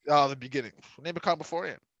wasn't. Oh, the beginning. Name a con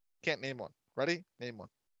beforehand. Can't name one. Ready? Name one.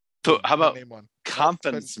 So how Couldn't about name one? Nope,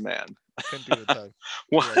 Confidence Man? couldn't do it in time.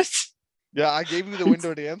 What? Yeah, I gave you the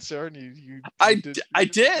window to answer, and you did. I You did the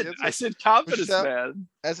did. I answer. said Which is Confidence that, Man.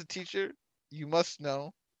 as a teacher, you must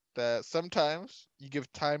know that sometimes you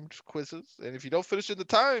give timed quizzes, and if you don't finish in the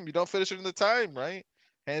time, you don't finish it in the time, right?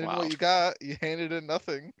 Hand in Wow. what you got. You handed in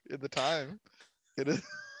nothing in the time. It is.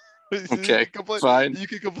 You Okay, can complain. fine. You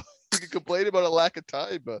can complain. You can complain about a lack of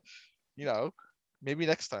time, but maybe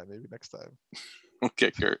next time. Maybe next time.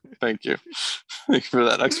 Okay, Kurt. Thank you. Thank you for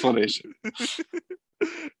that explanation.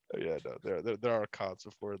 Yeah, no, there are cons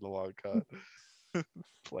before the long con.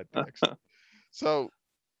 Plenty actually. So,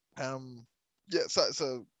 yeah,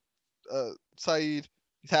 Saeed,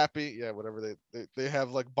 he's happy. Yeah, whatever. They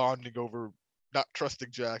have like bonding over not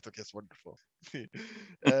trusting Jack. Like, it's wonderful.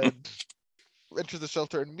 And enters the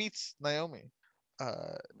shelter and meets Naomi.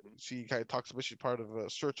 Uh, she kind of talks about she's part of a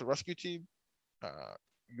search and rescue team. Uh,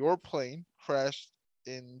 your plane crashed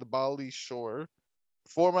in the Bali shore,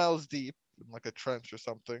 4 miles deep, in like a trench or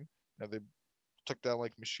something. And they took down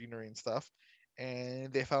like machinery and stuff,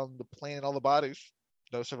 and they found the plane and all the bodies.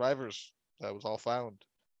 No survivors. That was all found.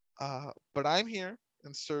 But I'm here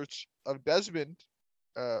in search of Desmond,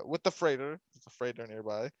 with the freighter. There's a freighter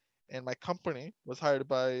nearby, and my company was hired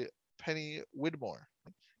by Penny Widmore.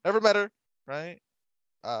 Never met her, right?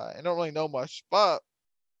 I don't really know much, but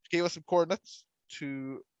she gave us some coordinates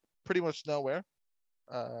to pretty much nowhere.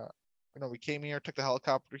 Uh, we came here, took the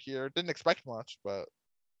helicopter here. Didn't expect much, but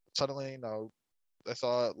suddenly, I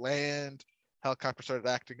saw it land. Helicopter started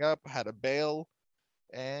acting up. Had a bail,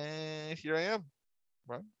 and here I am.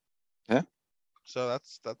 Right. Yeah. So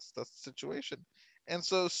that's the situation. And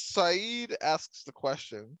so Saeed asks the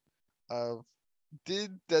question of,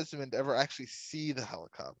 did Desmond ever actually see the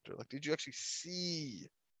helicopter? Like, did you actually see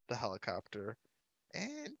the helicopter?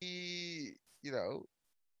 And he,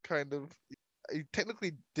 kind of, he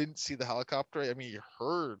technically didn't see the helicopter. I mean, he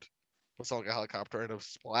heard what sounded like a helicopter and a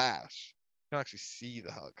splash. You don't actually see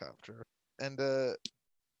the helicopter. And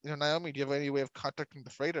Naomi, do you have any way of contacting the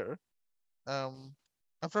freighter? How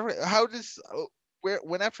does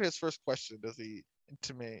when after his first question does he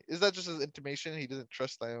intimate? Is that just his intimation? He doesn't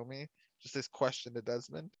trust Naomi. Just his question to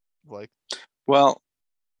Desmond, like, Well,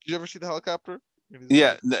 did you ever see the helicopter?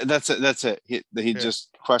 yeah, that's it. That's it. He Yeah.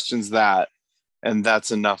 just questions that, and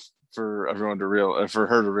that's enough for everyone to for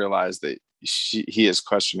her to realize that he is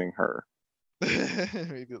questioning her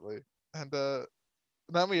Immediately. And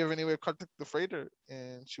Naomi, you have any way of contacting the freighter?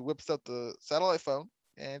 And she whips out the satellite phone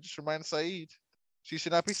and just reminds Saeed she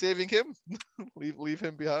should not be saving him. leave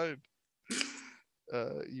him behind.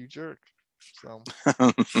 You jerk. So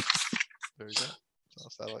there you go. So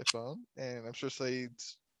satellite phone, and I'm sure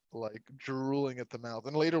Saeed's like drooling at the mouth.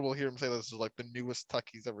 And later we'll hear him say this is like the newest tuck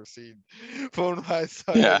he's ever seen. Phone by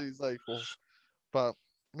side. Yeah. He's like, well. But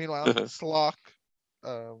meanwhile, Slock,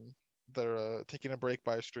 they're taking a break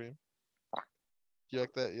by a stream. You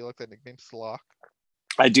like that? You like that nickname, Slock?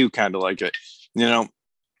 I do kind of like it.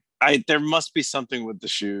 There must be something with the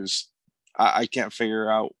shoes. I can't figure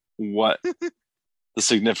out what the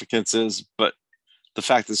significance is, but the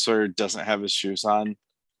fact that Sawyer doesn't have his shoes on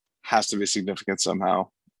has to be significant somehow.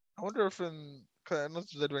 I wonder if I know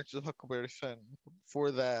there's Adventures of Huckleberry Finn. For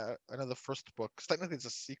that, I know the first book, 'cause technically it's a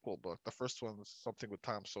sequel book. The first one was something with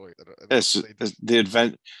Tom Sawyer. It's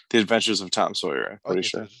the Adventures of Tom Sawyer. I'm pretty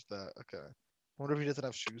sure. So it's just that. Okay. I wonder if he doesn't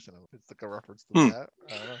have shoes in him. It's like a reference to that.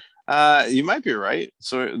 I don't know. You might be right.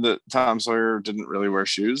 So the Tom Sawyer didn't really wear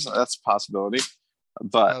shoes. That's a possibility.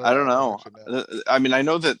 But I don't know. I mean, I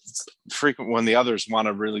know that frequent when the others want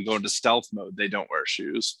to really go into stealth mode, they don't wear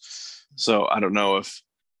shoes. So I don't know if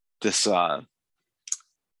this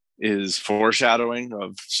is foreshadowing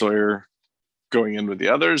of Sawyer going in with the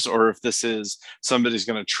others, or if this is somebody's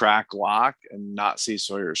going to track Locke and not see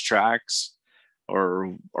Sawyer's tracks,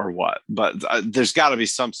 or what. But there's got to be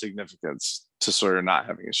some significance to Sawyer not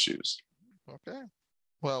having his shoes. Okay.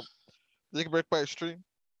 Well, they can break by a stream.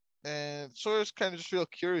 And Sawyer's kind of just real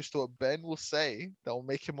curious to what Ben will say that will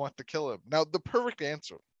make him want to kill him. Now, the perfect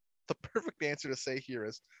answer to say here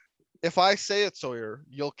is, if I say it, Sawyer,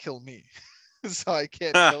 you'll kill me. So I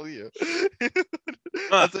can't kill you.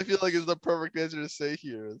 That's, I feel like, is the perfect answer to say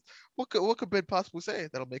here. Is, what could Ben possibly say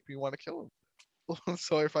that'll make me want to kill him?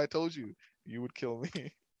 Sawyer, if I told you, you would kill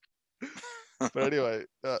me. But anyway,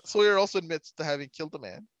 Sawyer also admits to having killed a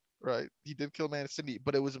man. Right? He did kill a man in Sydney,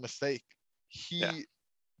 but it was a mistake.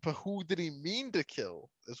 But who did he mean to kill?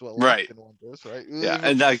 Is what Lockton wonders, right? Yeah,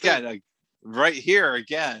 and again, like, right here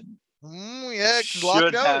again. Yeah,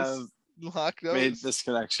 Locke knows. Made this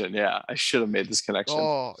connection. Yeah, I should have made this connection.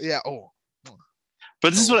 Oh yeah. Oh.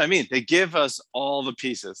 But this is what I mean. They give us all the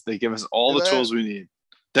pieces. They give us all the tools we need.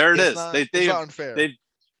 There it it's is. Not, it's not unfair.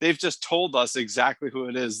 They've just told us exactly who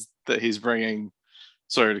it is that he's bringing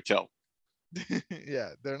Sawyer to kill. Yeah,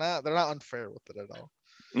 they're not unfair with it at all.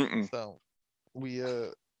 Mm-mm. So we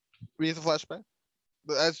have the flashback.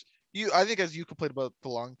 But I think as you complained about the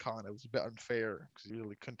long con, it was a bit unfair because you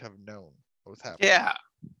really couldn't have known what was happening. Yeah,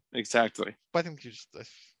 exactly. But I think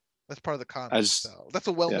that's part of the con. That's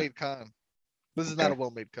a well-made con. This is not a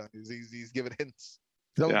well-made con. He's giving hints.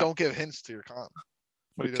 Don't give hints to your con.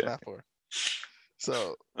 What are you doing that for?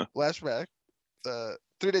 So flashback.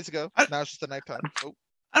 3 days ago. Now it's just the nighttime. Oh.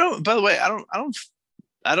 I don't. By the way,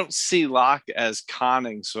 I don't see Locke as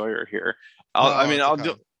conning Sawyer here.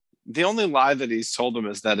 The only lie that he's told him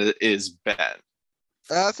is that it is Ben.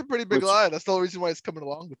 That's a pretty big lie. That's the only reason why he's coming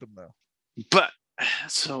along with him now. But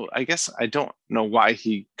so I guess I don't know why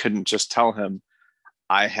he couldn't just tell him,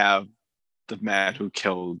 I have the man who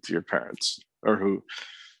killed your parents or who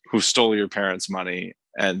stole your parents' money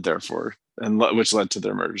and which led to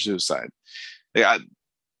their murder suicide.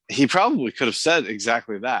 He probably could have said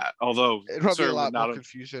exactly that, although it'd probably be a lot more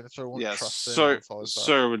confusion.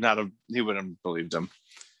 Sawyer would not have. He wouldn't have believed him.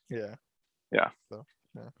 Yeah. So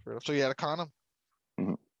you had to con him.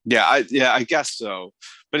 Mm-hmm. I guess so.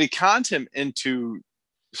 But he conned him into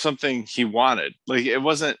something he wanted. Like it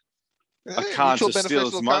wasn't a con to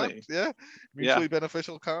steal his money. Yeah, mutually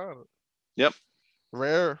beneficial con. Yep.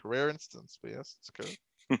 Rare instance, but yes, it's good.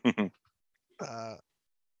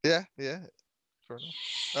 Yeah.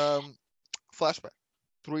 Flashback.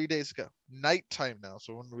 3 days ago. Nighttime now.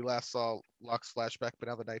 So when we last saw Locke's flashback, but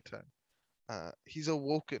now the nighttime. He's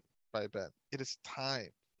awoken by Ben. It is time.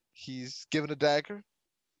 He's given a dagger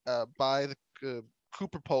by the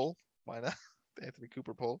Cooper pole. Why not? Anthony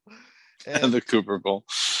Cooper pole. And the Cooper pole.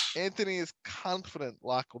 Anthony is confident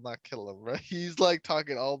Locke will not kill him, right? He's like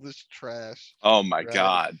talking all this trash. Oh my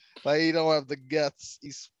God. Like he don't have the guts.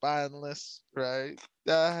 He's spineless, right?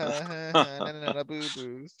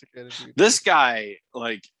 This guy,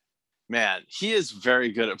 like, man, he is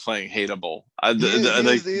very good at playing hateable. He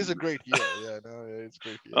is a great heel. Yeah, no, it's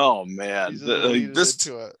great heel. Oh man,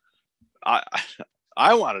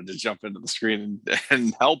 I wanted to jump into the screen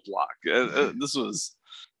and help Locke. This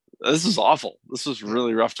was awful. This was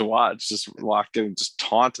really rough to watch. Just Locke getting just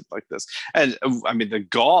taunted like this, and I mean the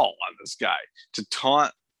gall on this guy to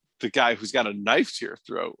taunt the guy who's got a knife to your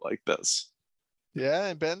throat like this. Yeah,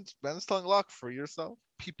 and Ben's telling Locke, free yourself.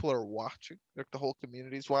 People are watching. Like the whole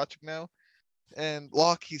community's watching now. And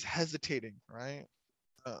Locke, he's hesitating, right?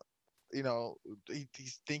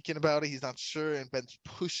 He's thinking about it. He's not sure, and Ben's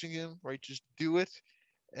pushing him, right? Just do it.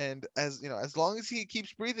 And as long as he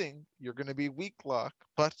keeps breathing, you're gonna be weak, Locke.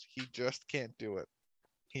 But he just can't do it.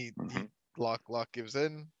 Locke gives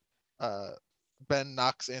in. Ben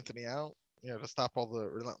knocks Anthony out, to stop all the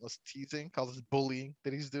relentless teasing, all this bullying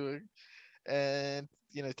that he's doing. And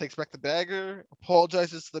he takes back the dagger,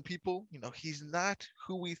 apologizes to the people. He's not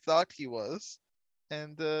who we thought he was,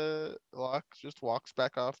 and Locke just walks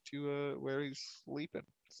back off to where he's sleeping.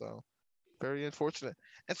 So very unfortunate.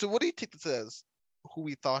 And so, what do you think this says? Who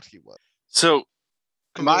we thought he was? So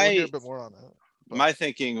we'll hear a bit more on that. My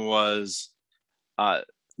thinking was,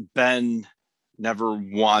 Ben never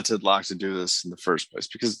wanted Locke to do this in the first place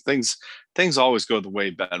because things always go the way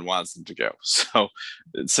Ben wants them to go. So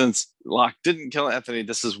since Locke didn't kill Anthony,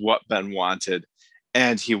 this is what Ben wanted,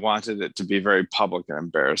 and he wanted it to be very public and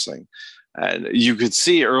embarrassing. And you could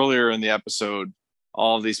see earlier in the episode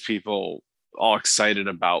all these people all excited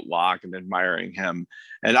about Locke and admiring him,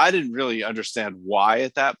 and I didn't really understand why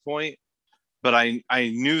at that point, but I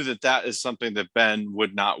knew that is something that Ben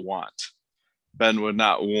would not want. Ben would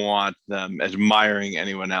not want them admiring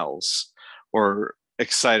anyone else or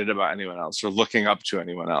excited about anyone else or looking up to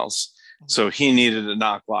anyone else. So he needed to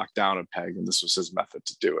knock Locke down a peg, and this was his method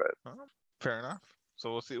to do it. Fair enough.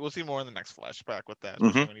 So we'll see more in the next flashback with that,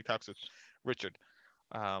 when he talks with Richard.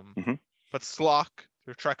 But Locke,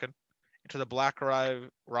 they're trekking into the Black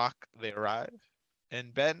Rock. They arrive,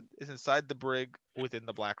 and Ben is inside the brig within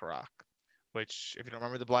the Black Rock. Which, if you don't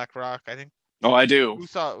remember the Black Rock, I think. Oh, I do. We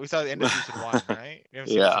saw the end of season 1, right? You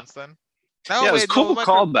haven't seen it since then. No, it was cool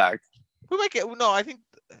callback. We might get I think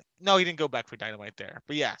he didn't go back for Dynamite there,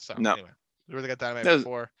 but yeah. So anyway, we really got Dynamite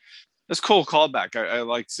before. It's cool callback. I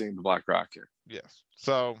like seeing the Black Rock here. Yes.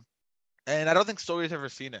 So, and I don't think Sawyer's ever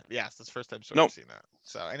seen it. Yes, that's the first time Sawyer's seen that.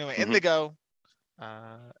 So anyway, in they go.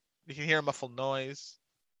 You can hear a muffled noise,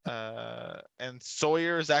 and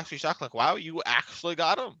Sawyer is actually shocked, like, "Wow, you actually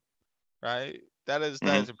got him!" Right? That is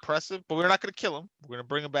impressive, but we're not going to kill him. We're going to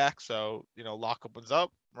bring him back. So, Locke opens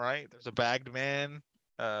up, right? There's a bagged man,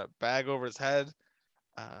 bag over his head.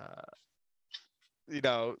 Uh,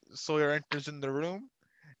 Sawyer enters in the room,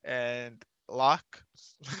 and Locke,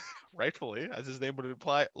 rightfully, as his name would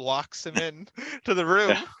imply, locks him in to the Yeah.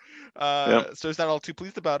 room. Yep. So he's not all too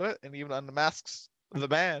pleased about it, and even unmasks the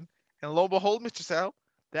man. And lo and behold, Mr. Sal,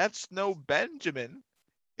 that's no Benjamin.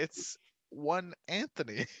 It's one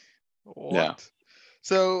Anthony. Yeah. What?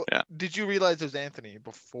 So Yeah. did you realize it was Anthony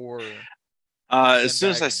before he As began soon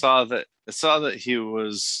as I bagging? saw that, as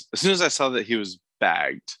soon as I saw that he was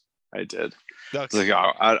bagged, I did. It's like, Okay, oh,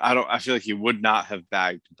 okay. I don't. I feel like he would not have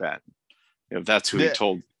bagged Ben. That's who he Yeah,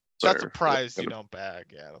 told that's Sawyer. surprised you don't bag.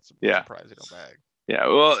 Yeah, that's Yeah, surprised you don't bag. yeah.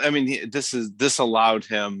 Well, I mean, this allowed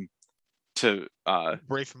him to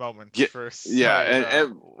Brief moment get for yeah,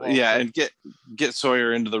 Sawyer yeah, Walton. and get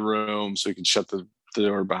Sawyer into the room so he can shut the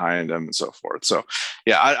door behind him and so forth. So,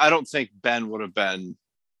 yeah, I don't think Ben would have been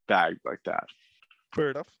bagged like that.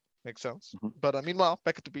 Fair enough. Makes sense. Mhm. But meanwhile,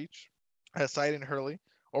 back at the beach, Said and Hurley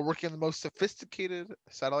are working on the most sophisticated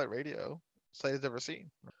satellite radio Said has ever seen.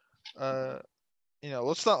 Uh,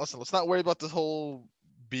 let's not worry about this whole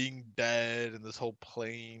being dead and this whole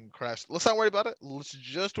plane crash. Let's not worry about it. Let's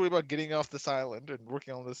just worry about getting off this island and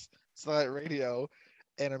working on this satellite radio.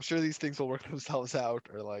 And I'm sure these things will work themselves out,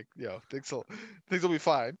 or things will be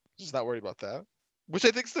fine. Just not worry about that. Which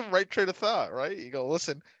I think is the right train of thought, right? You go,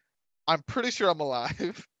 listen, I'm pretty sure I'm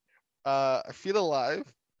alive. I feel alive,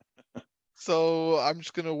 so I'm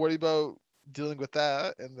just gonna worry about dealing with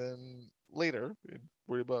that, and then later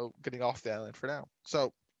worry about getting off the island for now.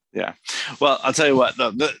 So Yeah. Well, I'll tell you what.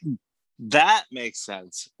 That makes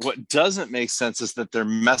sense. What doesn't make sense is that they're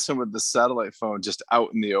messing with the satellite phone just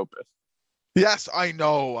out in the open. yes, I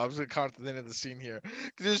know. I was gonna count at the end of the scene here.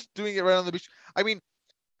 They're just doing it right on the beach. I mean,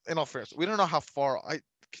 in all fairness, we don't know how far. Can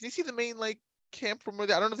you see the main camp from where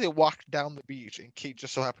I don't know if they walked down the beach and Kate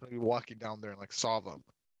just so happened to be walking down there and saw them.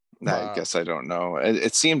 I But guess I don't know.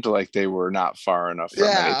 It seemed like they were not far enough from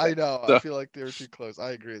yeah, anything. I know. I So, feel like they were too close.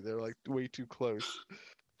 I agree. They're way too close.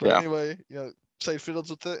 But yeah. anyway, Side fiddles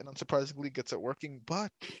with it and unsurprisingly gets it working,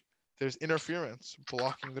 but there's interference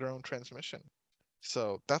blocking their own transmission.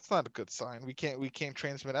 So that's not a good sign. We can't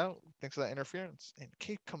transmit out thanks to that interference. And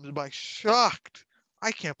Kate comes by shocked.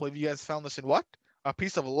 I can't believe you guys found this in what? A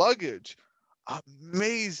piece of luggage.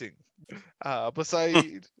 Amazing.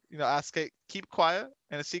 Beside, ask Kate, keep quiet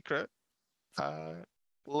and a secret.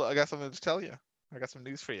 Well, I got something to tell you. I got some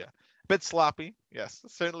news for you. A bit sloppy, yes,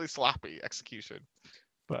 certainly sloppy execution.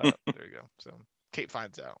 But there you go. So Kate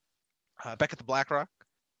finds out. Back at the Black Rock,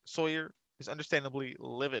 Sawyer is understandably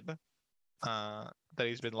livid that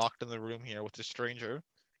he's been locked in the room here with a stranger.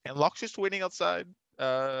 And Locke's just waiting outside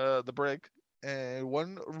the brig. And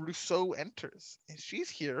one Rousseau enters. And she's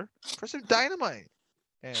here for some dynamite.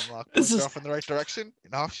 And Locke This points her is off in the right direction.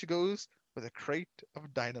 And off she goes with a crate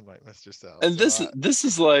of dynamite, Mr. Sal. and So this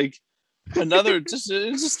is like another just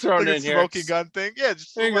thrown like a in here. smoking gun thing. Yeah,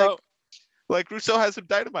 just There you go. like Rousseau has some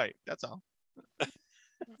dynamite. That's all.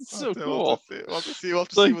 It's so cool. We'll have to see. We'll have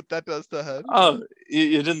to It's see like, what that does to Head. oh,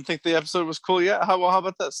 you didn't think the episode was cool yet? How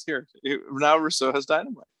about this? Here, now Rousseau has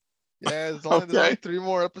dynamite. Yeah, there's only Okay. 3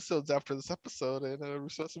 more episodes after this episode, and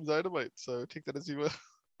Rousseau has some dynamite. So take that as you will.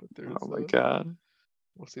 But Oh my god.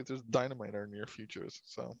 we'll see if there's dynamite in our near futures.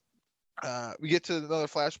 So we get to another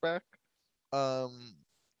flashback.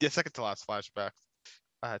 Second to last flashback.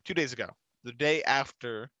 2 days ago, the day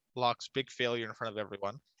after Locke's big failure in front of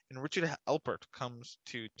everyone, and Richard Alpert comes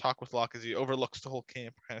to talk with Locke as he overlooks the whole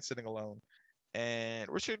camp, kind of sitting alone. And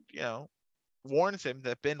Richard, warns him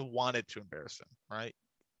that Ben wanted to embarrass him, right?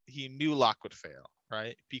 He knew Locke would fail,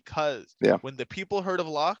 right? Because Yeah. when the people heard of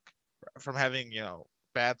Locke, from having,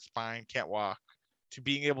 bad spine, can't walk, to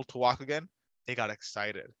being able to walk again, they got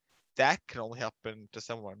excited. That can only happen to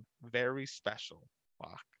someone very special,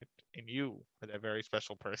 Locke. And you are that very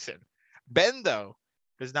special person. Ben, though,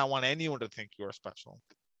 does not want anyone to think you're special.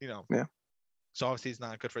 Yeah. So obviously he's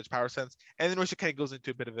not good for his power sense. And then Richard kind of goes into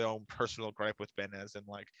a bit of his own personal gripe with Ben, as in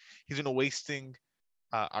he's wasting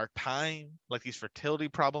our time, like these fertility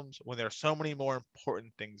problems, when there are so many more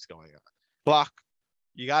important things going on. Locke,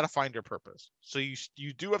 you got to find your purpose. So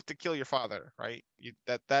you do have to kill your father, right? You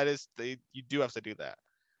do have to do that.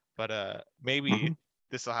 But maybe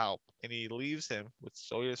this will help. And he leaves him with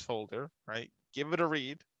Sawyer's folder, right? Give it a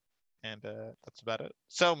read, and that's about it.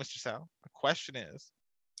 So, Mr. Sal, the question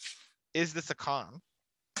is this a con?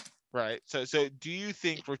 Right. So do you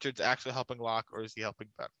think Richard's actually helping Locke, or is he helping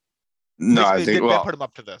Ben? No, I think did Ben put him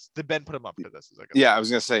up to this? Did Ben put him up to this? Yeah, I was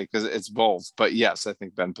gonna say because it's both, but yes, I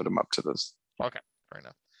think Ben put him up to this. Okay, fair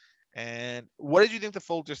enough. And what did you think the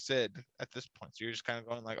folder said at this point? So you're just kind of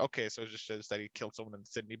going okay, so it just shows that he killed someone in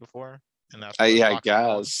Sydney before, and that's I Locke's on.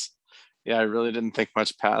 guess. Yeah, I really didn't think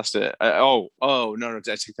much past it. Oh, no, I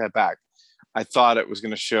take that back. I thought it was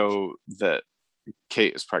going to show that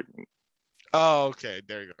Kate is pregnant. Oh, okay.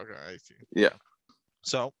 There you go. Okay, I see. Yeah.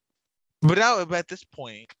 So, but now at this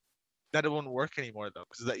point, that it wouldn't work anymore though,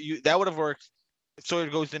 because that would have worked. Sawyer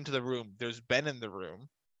goes into the room. There's Ben in the room.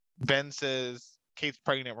 Ben says Kate's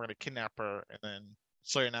pregnant. We're gonna kidnap her, and then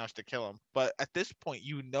Sawyer now has to kill him. But at this point,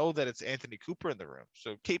 you know that it's Anthony Cooper in the room.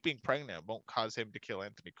 So Kate being pregnant won't cause him to kill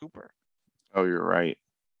Anthony Cooper. Oh, you're right.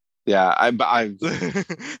 Yeah, I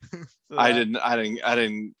So I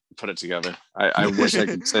didn't put it together. I wish I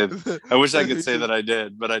could say that I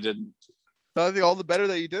did, but I didn't. I think all the better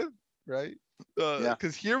that you did, right? Yeah.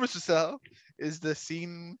 Because here, Mr. Sal, is the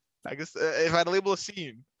scene. I guess if I had to label a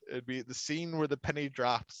scene, it'd be the scene where the penny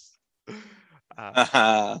drops. We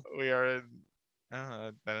are in.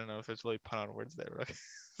 I don't know if there's really pun on words there.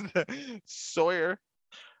 Sawyer.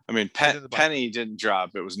 I mean, Penny didn't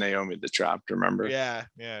drop. It was Naomi that dropped. Remember? Yeah.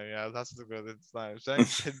 That's the good. It's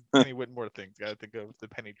nice. Penny Whitmore things. Gotta think of the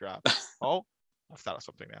penny drop. Oh, I've thought of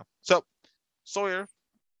something now. So Sawyer,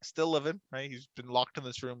 still living, right? He's been locked in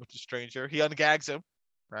this room with a stranger. He ungags him,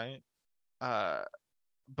 right?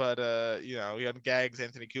 But he ungags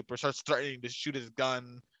Anthony Cooper, starts threatening to shoot his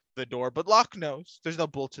gun the door, but Locke knows there's no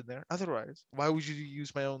bullets in there. Otherwise, why would you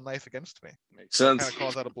use my own knife against me? Makes sense. Kind of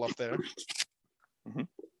calls out a bluff there. Mm-hmm.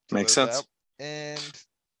 Makes sense. And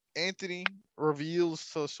Anthony reveals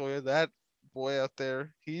to Sawyer, that boy out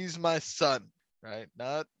there, he's my son, right?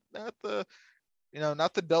 Not the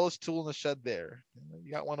dullest tool in the shed there.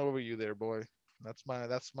 You got one over you there, boy. That's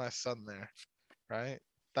my son there, right?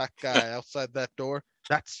 That guy outside that door,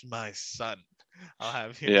 that's my son. I'll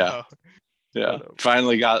have you know. Yeah.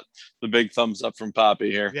 Finally got the big thumbs up from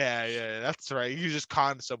Poppy here. Yeah, that's right. You just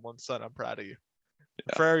conned someone's son. I'm proud of you.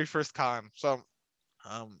 Yeah. Very first con. So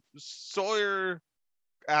Sawyer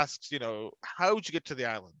asks, how'd you get to the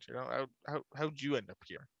island? How'd you end up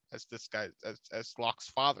here as this guy, as Locke's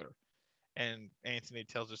father? And Anthony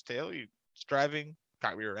tells his tale. He's driving,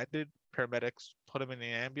 got rear-ended. Paramedics put him in the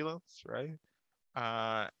ambulance, right?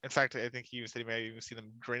 In fact, I think he even said he may even see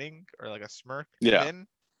them grinning or like a smirk. Yeah. And then,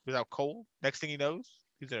 without cold, next thing he knows,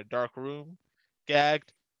 he's in a dark room,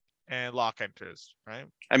 gagged, and Locke enters, right?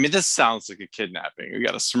 I mean, this sounds like a kidnapping. We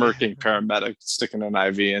got a smirking paramedic sticking an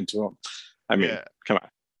IV into him. I mean, come on.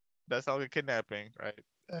 That sounds like a kidnapping, right?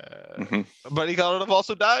 But he could have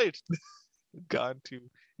also died. Gone to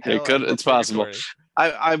hell. It's possible.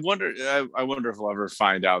 I wonder if we'll ever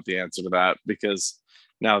find out the answer to that, because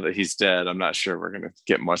now that he's dead, I'm not sure we're gonna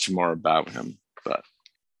get much more about him, but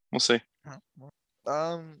we'll see.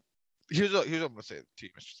 Here's what I'm gonna say to you,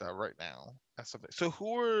 Mr. Sal, right now. So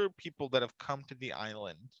who are people that have come to the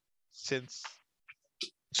island since?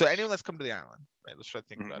 So anyone that's come to the island, right? Let's try to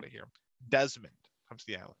think about it here. Desmond comes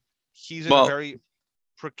to the island. He's in a very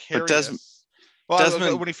precarious.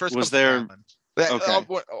 Desmond when he first was comes there to the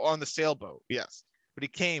island, on the sailboat, yes, but he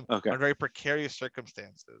came on very precarious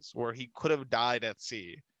circumstances where he could have died at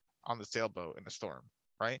sea on the sailboat in a storm,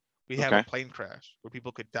 right? We have a plane crash where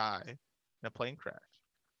people could die in a plane crash.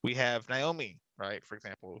 We have Naomi, right, for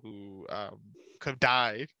example, who could have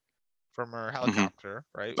died from her helicopter,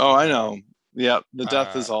 right? Oh, I know. Yeah, the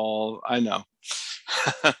death is all I know.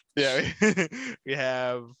 Yeah, we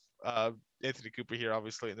have Anthony Cooper here,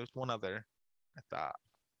 obviously, and there's one other. I thought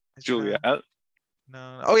Juliet.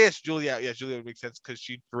 No. Oh yes, Juliet. Yeah, Juliet would make sense because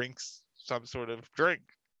she drinks some sort of drink,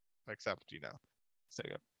 except so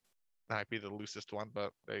that might be the loosest one,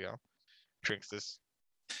 but there you go. Drinks this.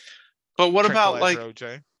 But what about like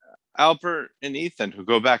OJ? Albert and Ethan, who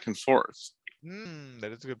go back and forth?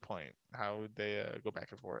 That is a good point. How would they go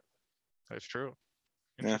back and forth? That's true.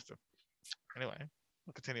 Interesting. Yeah. Anyway,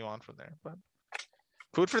 we'll continue on from there. But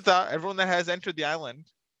food for thought. Everyone that has entered the island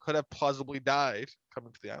could have plausibly died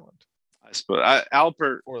coming to the island. I suppose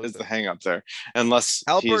Albert is the hang up there, unless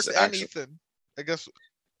Albert and Ethan, I guess.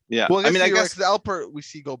 Yeah, well, I guess Albert we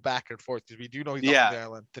see go back and forth because we do know he's on the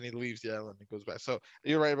island. Then he leaves the island and goes back. So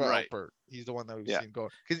you're right about Albert. He's the one that we've seen go.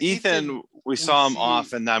 Ethan, we saw him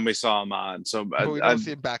off, and then we saw him on. So but we don't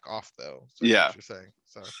see him back off though. So yeah, what you're saying.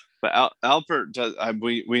 So, but Albert does.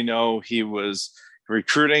 We know he was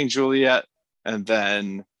recruiting Juliet, and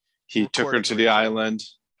then he took her to the island,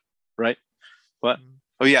 right? What?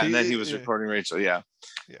 Oh yeah, and then he was recording Rachel. Yeah.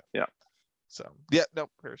 So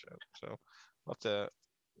fair show. So we'll have to.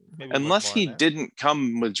 Unless he didn't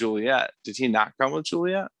come with Juliet. Did he not come with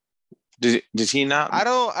Juliet? Did he not? I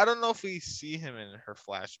don't know if we see him in her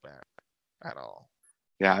flashback at all.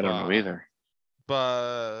 Yeah, I don't know either.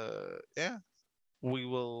 But yeah, we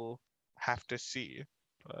will have to see.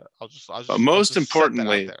 But I'll just most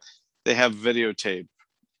importantly, they have videotape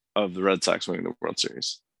of the Red Sox winning the World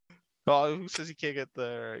Series. Well, who says he can't get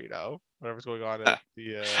there? Whatever's going on at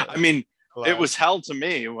the. I mean, it Live. was hell to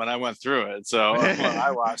me when I went through it. So when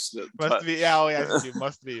I watched it, must be. Yeah,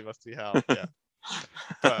 must be hell. Yeah.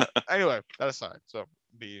 But anyway, that aside, so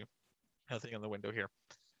the thing in the window here.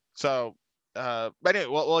 So, but anyway,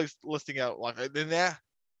 while he's listing out, like, then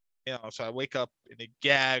so I wake up in a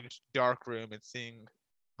gagged, dark room and seeing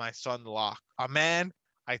my son Locke, a man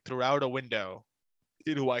I threw out a window,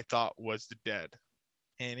 who I thought was the dead.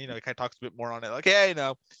 And, he kind of talks a bit more on it, like, hey,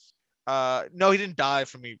 no, he didn't die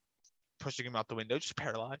from me pushing him out the window, just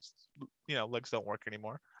paralyzed. Legs don't work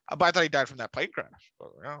anymore. But I thought he died from that plane crash. But,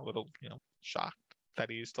 a little, shocked that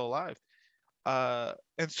he's still alive.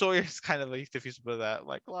 And Sawyer's kind of like diffused a bit of that,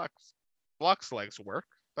 like, Locke's legs work.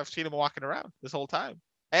 I've seen him walking around this whole time.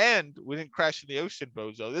 And we didn't crash in the ocean,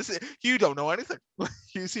 bozo. You don't know anything.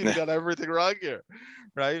 You seem to got everything wrong here,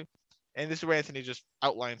 right? And this is where Anthony just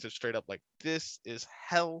outlines it straight up, like, this is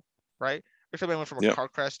hell, right? Every time I went from a car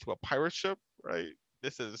crash to a pirate ship, right?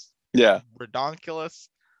 This is redonkulous.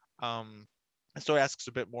 And so he asks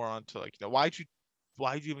a bit more on to, like, why'd you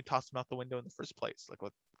even toss him out the window in the first place? Like,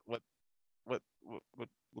 what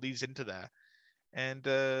leads into that? And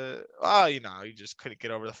you just couldn't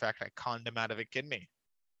get over the fact I conned him out of a kidney,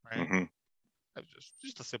 right? Mm-hmm. That's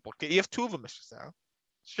just a simple kid. You have two of them, Mr. Sal.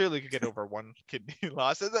 Surely you could get over one kidney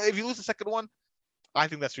loss. If you lose the second one, I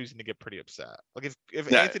think that's reason to get pretty upset. Like,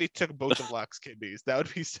 if Anthony took both of Locke's kidneys, that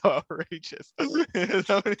would be so outrageous. He's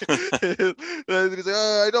like,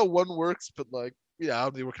 I know one works, but, like, I'm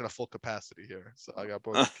only working at full capacity here, so I got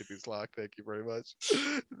both kidneys locked. Thank you very much.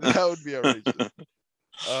 That would be outrageous.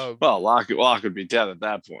 Well, Locke would be dead at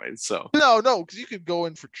that point. So no, because you could go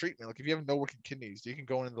in for treatment. Like, if you have no working kidneys, you can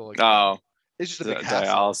go into, like, it's just a big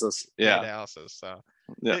dialysis. Dialysis. So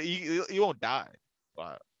you won't die,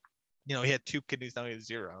 but he had two kidneys, now he has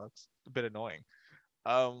zero. That's a bit annoying.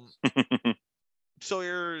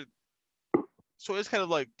 Sawyer's kind of,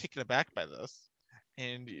 like, taken aback by this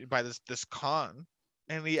and by this con,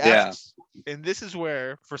 and he asks, and this is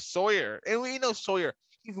where for Sawyer, and we know Sawyer,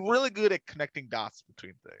 he's really good at connecting dots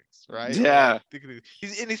between things, right? Yeah. Like,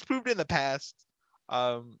 he's proved it in the past.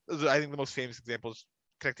 I think the most famous example is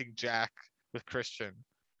connecting Jack with Christian.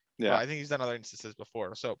 Yeah, I think he's done other instances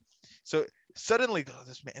before. So suddenly,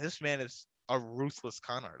 this man is a ruthless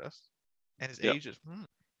con artist, and his age is.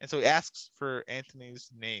 And so he asks for Anthony's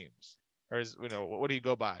names, or what do you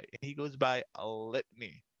go by? And he goes by a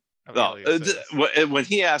litany. When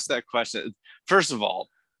he asked that question, first of all,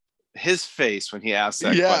 his face when he asked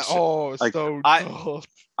that question. Like, so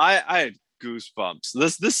I had goosebumps.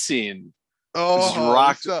 This scene.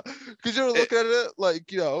 Rocked because you're looking at it like,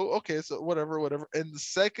 okay, so whatever. And the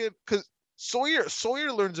second, because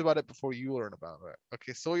Sawyer learns about it before you learn about it.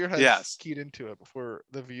 Okay, Sawyer has keyed into it before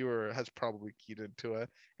the viewer has probably keyed into it.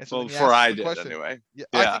 And so before I did, anyway.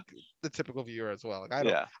 I think the typical viewer as well.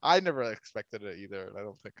 Like, I never expected it either, and I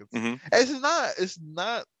don't think it's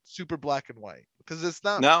not super black and white, because it's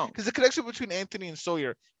not. No, because the connection between Anthony and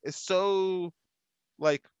Sawyer is so,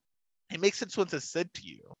 like, it makes sense once it's said to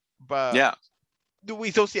you. But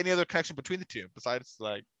we don't see any other connection between the two besides,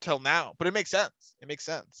 like, till now. But it makes sense.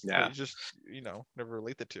 Yeah. It's just, never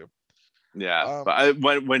relate the two. Yeah.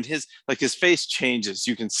 But when his face changes,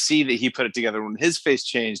 you can see that he put it together. When his face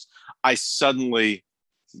changed, I suddenly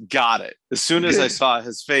got it. As soon as I saw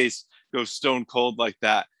his face go stone cold like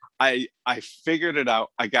that, I figured it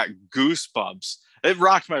out. I got goosebumps. It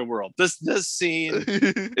rocked my world. This scene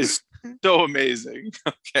is so amazing.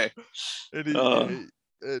 Okay.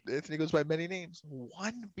 And Anthony goes by many names,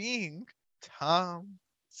 one being Tom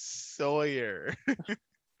Sawyer.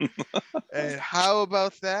 And how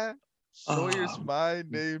about that? Sawyer's my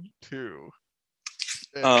name too.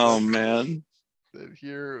 And man. And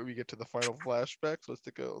here we get to the final flashbacks. Let's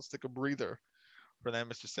take a breather for that,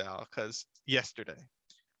 Mr. Sal, because yesterday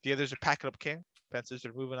the others are packing up camp, fencers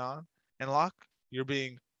are moving on, and Locke, you're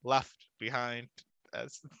being left behind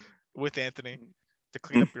with Anthony to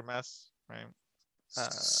clean up your mess, right?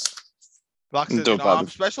 Locke says, I'm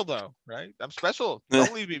special though, right? I'm special.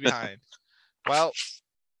 Don't leave me behind. Well,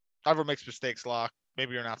 everyone makes mistakes, Locke.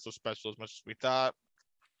 Maybe you're not so special as much as we thought.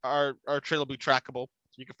 Our trail will be trackable,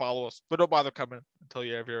 so you can follow us, but don't bother coming until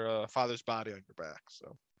you have your father's body on your back.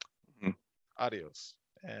 So, adios.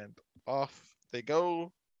 And off they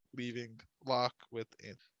go, leaving Locke with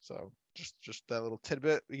Anthony. So just that little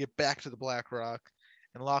tidbit. We get back to the Black Rock,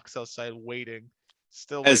 and Locke's outside waiting,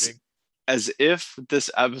 still waiting. As if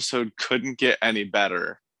this episode couldn't get any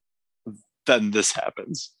better, then this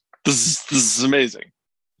happens. This is amazing.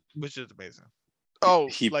 Which is amazing. Oh,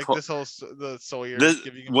 he like pull, this whole the Sawyer this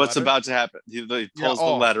giving him a what's letter. about to happen. He Yeah. pulls the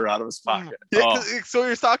letter out of his pocket. Yeah, Oh, because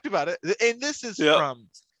Sawyer's talked about it, and this is yeah. from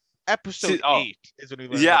episode See, oh, 8 is when we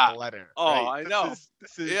learn about yeah. the letter. Oh, Right? I know.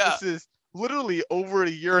 Yeah. This is literally over a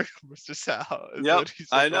year ago, Mr. Sal. Is Yep. when he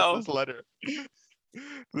I sent out know. this letter.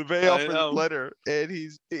 The mail I for this know. letter, and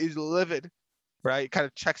he's livid. Right? Kind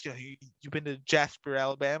of checks you been to Jasper,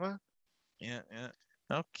 Alabama? Yeah, yeah.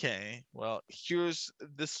 Okay. Well, here's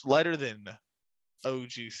this letter then,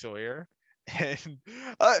 OG Sawyer. And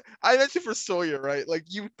I mentioned for Sawyer, right? Like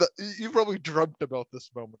you probably dreamt about this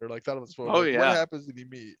moment, or like thought of this moment. Oh Like, what yeah. happens when you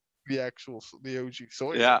meet the OG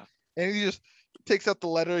Sawyer? Yeah. And he just takes out the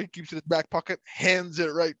letter, he keeps it in his back pocket, hands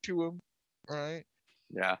it right to him, right?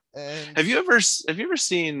 Yeah. And Have you ever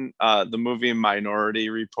seen the movie Minority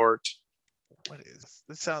Report? what is this?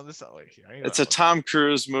 This sounds like here. It's a Tom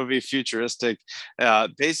Cruise movie, futuristic.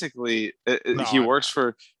 Basically, he works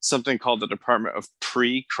for something called the Department of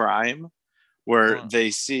Pre-Crime, where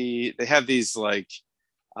they have these like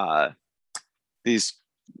these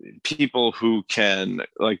people who can,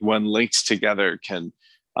 like, when linked together, can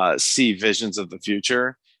see visions of the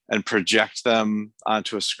future and project them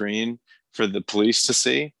onto a screen for the police to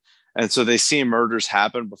see. And so they see murders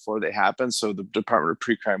happen before they happen. So the Department of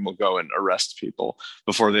Pre-Crime will go and arrest people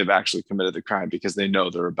before they've actually committed the crime because they know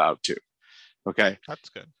they're about to. Okay. That's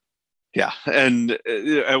good. Yeah. And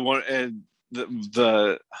the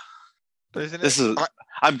but isn't this it, is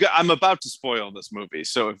I'm about to spoil this movie.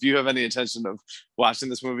 So if you have any intention of watching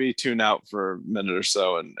this movie, tune out for a minute or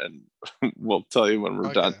so and we'll tell you when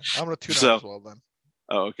we're done. I'm gonna tune out as well then.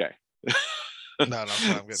 Oh, okay. No,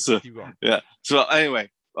 I'm good. So, keep going. Yeah. So anyway,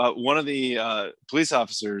 one of the police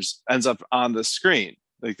officers ends up on the screen.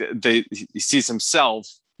 Like he sees himself.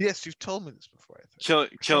 Yes, you've told me this before. I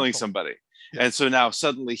think. Killing somebody, yeah. And so now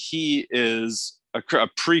suddenly he is a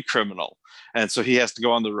pre-criminal, and so he has to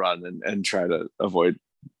go on the run and try to avoid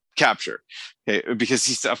capture. Okay, because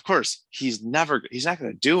he's not going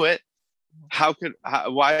to do it.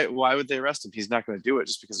 Why would they arrest him? He's not going to do it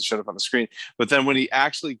just because it showed up on the screen. But then when he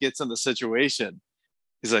actually gets in the situation,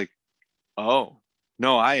 he's like, oh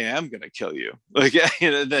no, I am going to kill you. Like,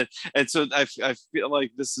 and so I feel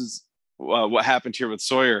like this is what happened here with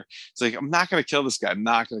Sawyer. It's like, I'm not going to kill this guy. I'm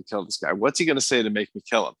not going to kill this guy. What's he going to say to make me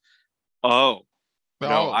kill him? Oh,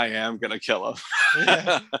 no, I am going to kill him.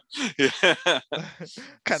 Yeah. Yeah.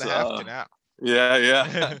 Kind of have to now.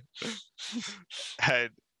 Yeah. And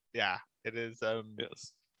yeah, it is.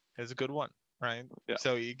 Yes. It's a good one, right? Yeah.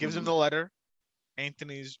 So he gives him the letter.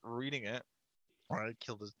 Anthony's reading it. Right,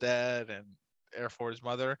 killed his dad and for his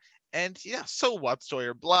mother. And yeah, so what,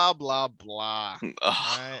 Sawyer? Blah blah blah.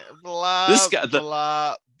 Right? Blah. This guy,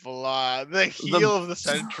 blah blah. The heel of the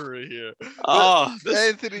century here.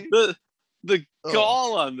 Anthony. The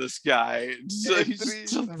gall on this guy. Anthony,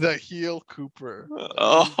 the heel Cooper.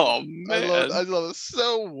 Oh man, I love it.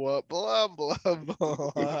 So what? Blah blah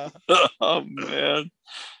blah. Oh man.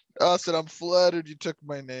 Austin, I'm flattered you took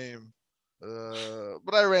my name.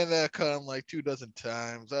 But I ran that con like 24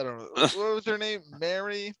 times. I don't know. What was her name?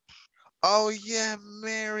 Mary? Oh yeah,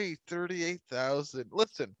 Mary. 38,000.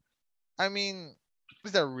 Listen, I mean,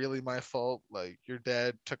 is that really my fault? Like, your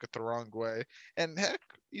dad took it the wrong way, and heck,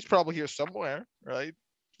 he's probably here somewhere, right?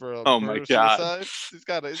 For a suicide. He's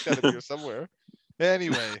got to be here somewhere.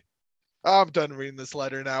 Anyway, I'm done reading this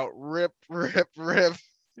letter now. Rip.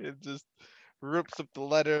 It just rips up the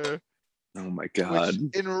letter. Oh my God.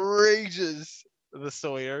 Which enrages the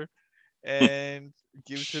Sawyer and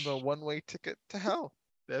gives him a one-way ticket to hell.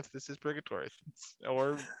 If this is purgatory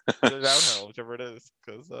or out hell, whichever it is.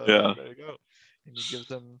 Because there you go. And he gives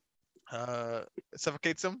him,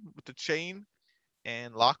 suffocates him with the chain,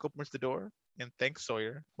 and Locke opens the door and thanks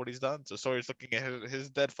Sawyer for what he's done. So Sawyer's looking at his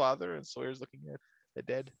dead father, and Sawyer's looking at the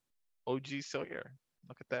dead OG Sawyer.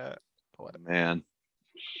 Look at that. What man.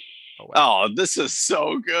 Oh, this is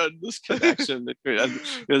so good. This connection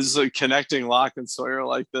is like connecting Locke and Sawyer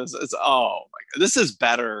like this. It's oh my God. This is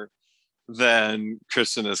better than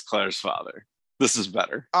Christian as Claire's father. This is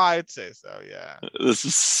better. I'd say so, yeah. This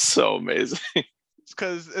is so amazing. It's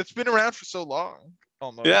because it's been around for so long,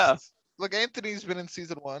 almost. Yeah. Look, Anthony's been in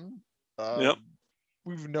season 1. Yep.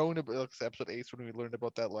 We've known about episode 8 when we learned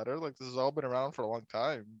about that letter. Like, this has all been around for a long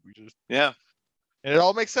time. And it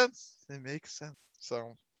all makes sense. It makes sense.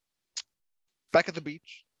 So back at the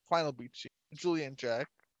beach, final beach scene. Julia and Jack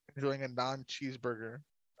enjoying a non-cheeseburger.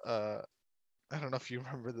 I don't know if you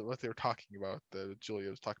remember what they were talking about. Julia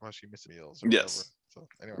was talking about she missed meals. Yes. So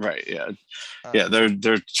anyway. Right. Yeah. They're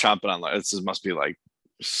chomping on like this must be like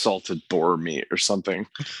salted boar meat or something,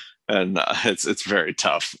 and it's very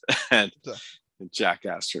tough. And Jack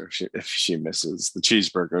asked her if she misses the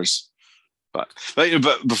cheeseburgers. But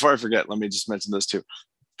before I forget, let me just mention this too.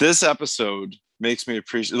 This episode makes me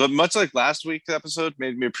appreciate, much like last week's episode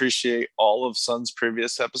made me appreciate all of Sun's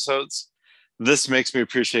previous episodes. This makes me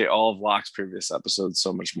appreciate all of Locke's previous episodes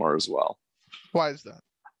so much more as well. Why is that?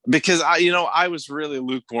 Because I was really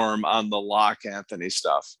lukewarm on the Locke Anthony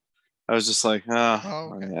stuff. I was just like,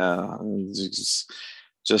 okay. Yeah,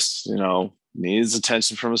 just needs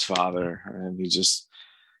attention from his father, and he just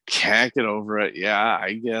can't get over it. Yeah,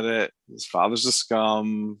 I get it. His father's a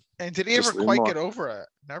scum. And did he ever quite get over it?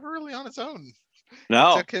 Never really on his own.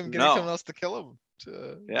 No, it took him getting someone else to kill him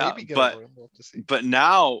to maybe get over him. We'll have to see. But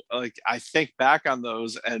now, like, I think back on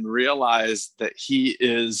those and realize that he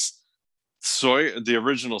is Sawyer, the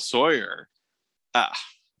original Sawyer.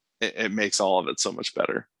 It makes all of it so much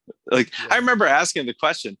better. Like, I remember asking the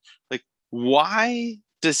question, like, why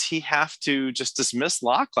does he have to just dismiss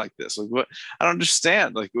Locke like this? Like, what? I don't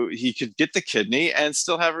understand. Like, he could get the kidney and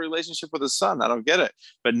still have a relationship with his son. I don't get it.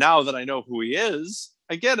 But now that I know who he is,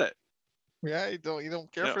 I get it. Yeah, you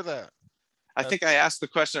don't care for that. I think I asked the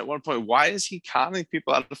question at one point, why is he conning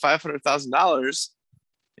people out of $500,000?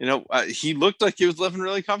 He looked like he was living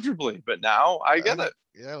really comfortably, but now I get it.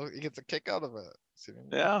 Yeah, he gets a kick out of it.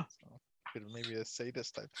 Yeah. So, maybe a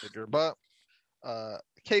sadist type figure. But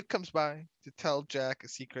Kate comes by to tell Jack a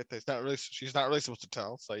secret that she's not really supposed to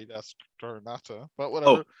tell, so he'd ask her not to. But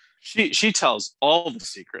whatever. Oh, she tells all the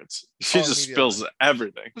secrets. She just spills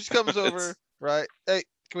everything. She comes over, right? Hey,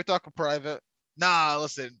 can we talk in private? Nah,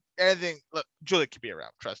 listen. Anything. Look, Julia can be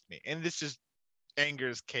around. Trust me. And this just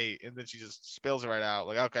angers Kate, and then she just spills it right out.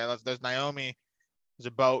 Like, okay, there's Naomi. There's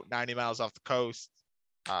a boat 90 miles off the coast.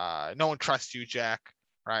 No one trusts you, Jack.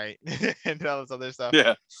 Right? And all this other stuff.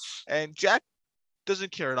 Yeah. And Jack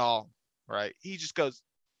doesn't care at all. Right? He just goes,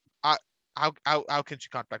 how can she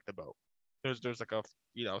contact the boat? There's like a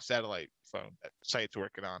satellite phone that site's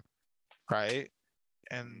working on. Right?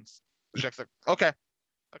 And Jack's like, okay,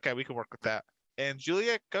 we can work with that. And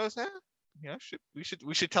Juliet goes,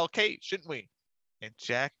 we should tell Kate, shouldn't we? And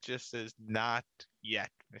Jack just says, not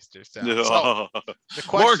yet, Mr. Sal. No. So,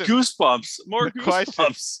 more goosebumps.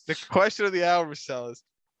 The question of the hour, Marcel, is,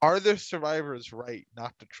 are the survivors right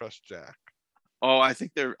not to trust Jack? Oh, I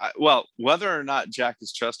think whether or not Jack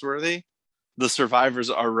is trustworthy, the survivors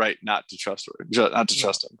are right not to trust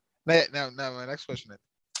him. Now, my next question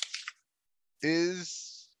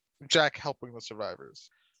is Jack helping the survivors?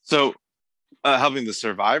 So, helping the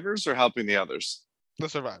survivors or helping the others? The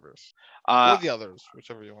survivors. Or the others,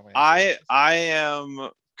 whichever you want to answer. I am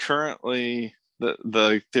currently,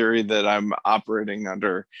 the theory that I'm operating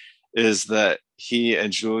under is that he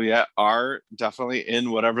and Juliet are definitely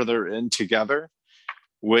in whatever they're in together,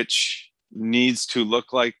 which needs to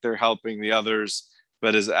look like they're helping the others,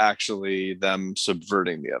 but is actually them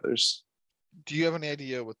subverting the others. Do you have any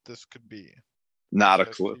idea what this could be? Not a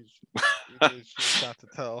clue. She's not to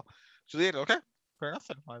tell. Juliet, okay, fair enough.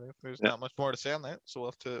 There's not much more to say on that, so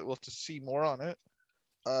we'll have to see more on it.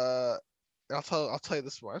 I'll tell you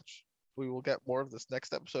this much: we will get more of this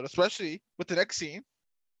next episode, especially with the next scene,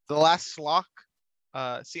 the last scene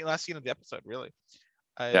of the episode. Really,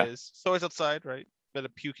 is Sawyer's outside, right? Bit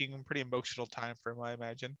of puking, pretty emotional time for him, I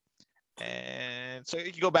imagine. And so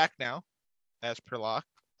you can go back now, as per Locke.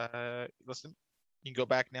 Listen, you can go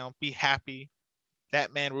back now, be happy.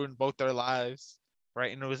 That man ruined both their lives,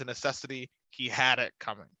 right? And it was a necessity. He had it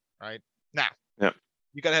coming, right? Now,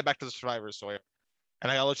 you gotta head back to the survivors, Sawyer. And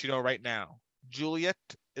I gotta let you know right now, Juliet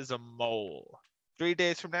is a mole. 3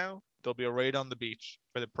 days from now, there'll be a raid on the beach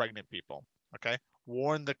for the pregnant people. Okay?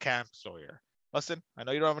 Warn the camp, Sawyer. Listen, I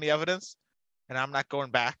know you don't have any evidence, and I'm not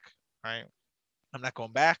going back, right? I'm not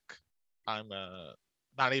going back. I'm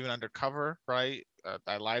not even undercover, right?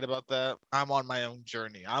 I lied about that. I'm on my own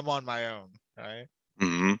journey. I'm on my own, right?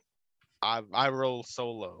 Mm-hmm. I roll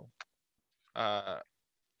solo.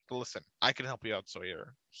 Listen, I can help you out,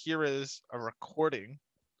 Sawyer. Here is a recording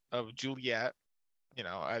of Juliet.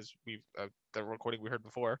 As we've the recording we heard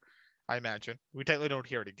before. I imagine we technically don't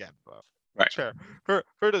hear it again, but right. Sure,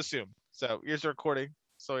 for to assume. So here's the recording,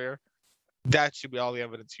 Sawyer. That should be all the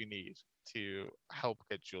evidence you need to help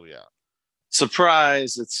get Juliet.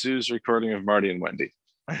 Surprise! It's Sue's recording of Marty and Wendy.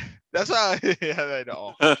 That's why I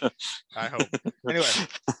know. I hope. Anyway,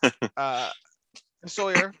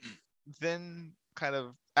 Sawyer then kind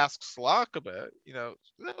of asks Locke a bit.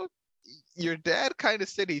 Your dad kind of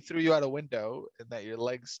said he threw you out a window and that your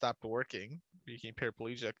legs stopped working. You became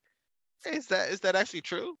paraplegic. Is that actually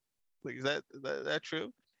true? Like, is that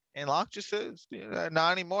true? And Locke just says,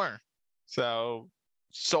 not anymore. So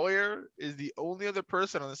Sawyer is the only other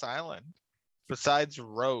person on this island besides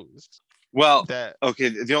Rose Well, That okay,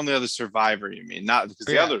 the only other survivor you mean, not because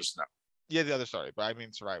the yeah, others know. yeah, the other story, but I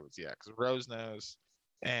mean survivors, yeah, because Rose knows,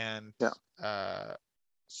 and Yeah.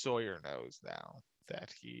 Sawyer knows now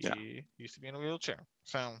that Yeah. he used to be in a wheelchair.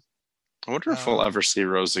 So I wonder if we'll um, ever see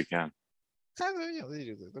Rose again. they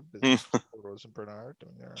do the business. Rose and Bernard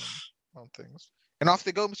doing their own things, and off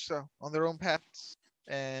they go, Mr. Sal, on their own paths,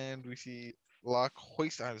 and we see Locke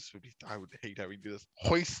hoist. I would hate having to do this.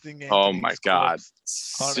 Hoisting Oh my Anthony's God.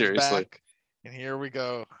 corpse on his Seriously. back, and here we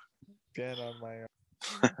go again on my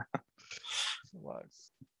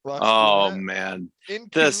Locke's doing Oh it man.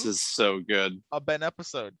 This into is so good. a Ben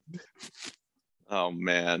episode. Oh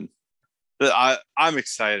man. I'm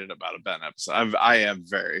excited about a Ben episode. I am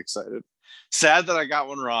very excited. Sad that I got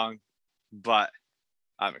one wrong, but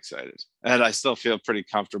I'm excited. And I still feel pretty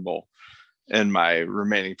comfortable in my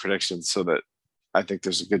remaining predictions, so that I think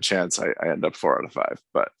there's a good chance I end up 4 out of 5.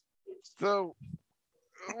 But So,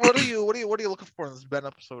 what are you looking for in this Ben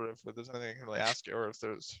episode? If there's anything I can really ask you, or if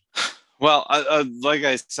there's well, like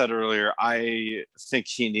I said earlier, I think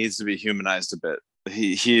he needs to be humanized a bit.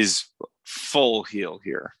 He's full heel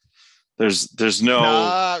here. There's no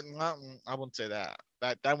I wouldn't say that.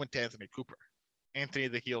 That went to Anthony Cooper, Anthony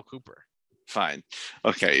the Heel Cooper. fine.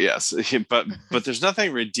 Okay, yes, but there's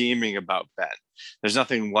nothing redeeming about Ben. There's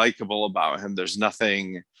nothing likable about him. There's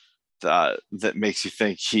nothing that makes you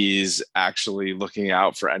think he's actually looking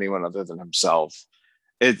out for anyone other than himself.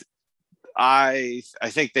 I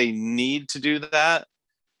think they need to do that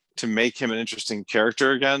to make him an interesting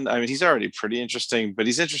character again. I mean, he's already pretty interesting, but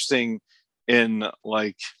he's interesting in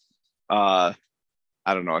like I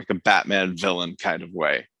don't know, like a Batman villain kind of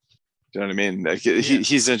way. Do you know what I mean? Like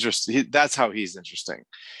he's interesting. That's how he's interesting.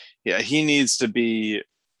 Yeah, he needs to be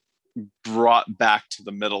brought back to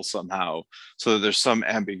the middle somehow, so that there's some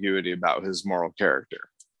ambiguity about his moral character.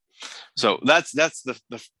 So that's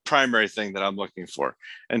the primary thing that I'm looking for.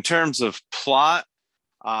 In terms of plot,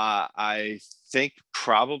 I think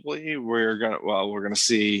probably we're gonna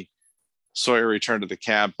see Sawyer return to the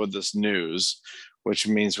camp with this news, which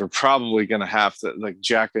means we're probably gonna have to, like,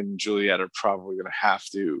 Jack and Juliet are probably gonna have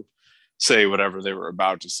to say whatever they were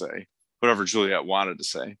about to say, whatever Juliet wanted to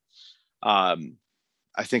say.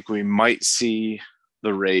 I think we might see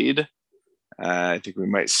the raid. I think we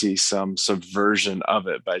might see some subversion of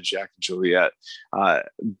it by Jack and Juliet.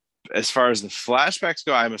 As far as the flashbacks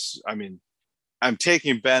go, I'm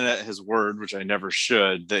taking Ben at his word, which I never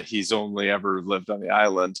should, that he's only ever lived on the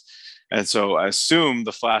island. And so I assume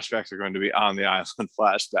the flashbacks are going to be on the island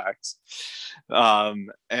flashbacks.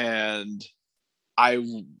 And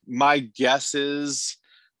my guess is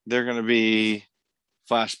they're going to be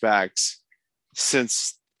flashbacks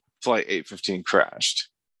since Flight 815 crashed.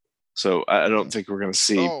 So I don't think we're going to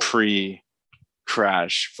see pre-crash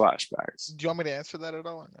flashbacks. Do you want me to answer that at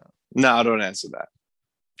all? Or no? No, don't answer that.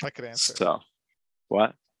 I could answer. So,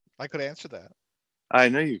 what? I could answer that. I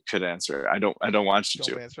know you could answer it. I don't want you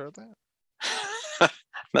to. Answer that. I'm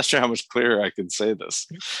not sure how much clearer I can say this.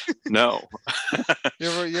 No. You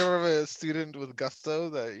ever have a student with gusto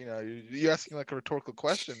that you're asking like a rhetorical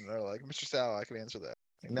question, or like, Mr. Sal, I can answer that.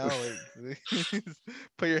 Like, no,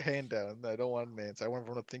 put your hand down. I don't want an answer. I want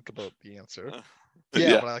everyone to think about the answer.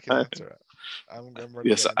 Yeah, but I can answer it. I'm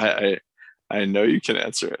ready. Yes, I know you can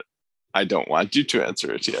answer it. I don't want you to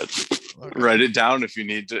answer it yet. Okay. Write it down if you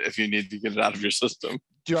need to get it out of your system.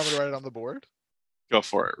 Do you want me to write it on the board? Go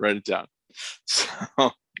for it. Write it down. So,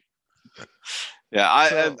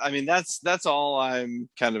 yeah, I mean that's all I'm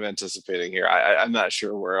kind of anticipating here. I'm not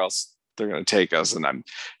sure where else they're going to take us, and I'm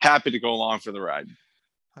happy to go along for the ride.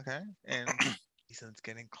 Okay, and season's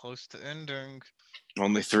getting close to ending.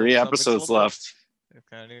 Only 3 episodes left. It's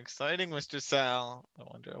kind of exciting, Mr. Sal. I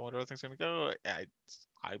wonder how things are going to go.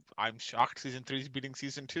 I'm shocked season 3 is beating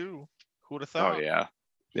season 2. Who would have thought? Oh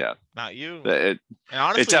yeah. Not you. And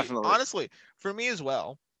honestly, for me as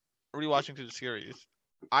well, rewatching through the series,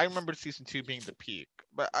 I remember season 2 being the peak.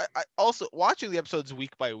 But I also watching the episodes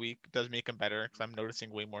week by week does make them better because I'm noticing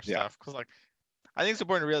way more stuff. Because I think it's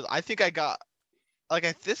important to realize. I think I got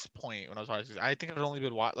at this point when I was watching, I think I've only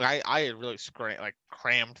been watching. I had really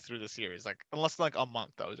crammed through the series. Unless a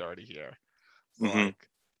month I was already here. So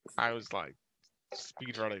I was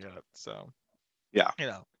speed running it. So yeah,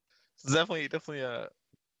 it's definitely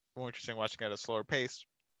more interesting watching at a slower pace.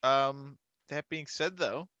 That being said,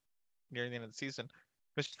 though, nearing the end of the season,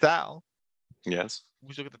 Mr. Sal. Yes.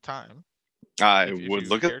 Would you look at the time? I would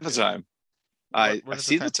look at the time. I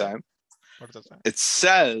see the time. What does that say? It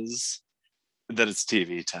says that it's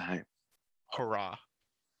TV time. Hurrah.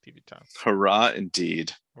 TV time. Hurrah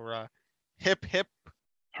indeed. Hurrah. Hip hip.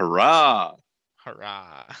 Hurrah.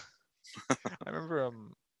 Hurrah. I remember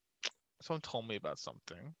someone told me about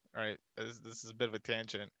something. All right, this is a bit of a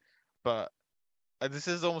tangent, but this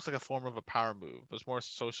is almost like a form of a power move. It's more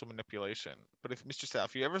social manipulation. But if Mr. Sal,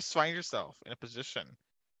 if you ever find yourself in a position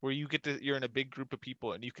where you're in a big group of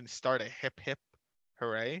people and you can start a hip hip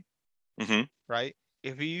hooray, Mm-hmm. right?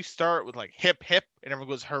 If you start with like hip hip and everyone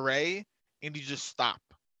goes hooray and you just stop,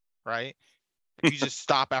 right? If you just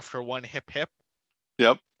stop after one hip hip,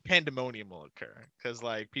 Yep. pandemonium will occur because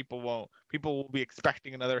like people will be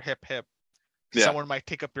expecting another hip hip. Yeah. Someone might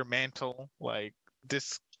take up your mantle, like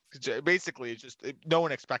this. Basically, no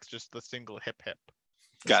one expects just the single hip hip.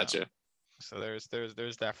 Gotcha. So there's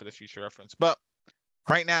that for the future reference. But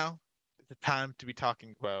right now, the time to be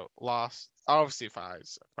talking about Lost. Obviously,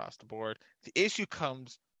 fives across the board. The issue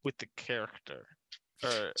comes with the character.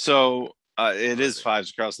 So it is fives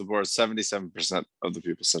across the board. 77% of the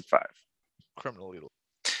people said 5. Criminally low.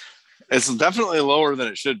 It's definitely lower than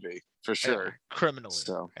it should be, for sure. Yeah, criminally,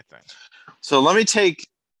 so, I think. So let me take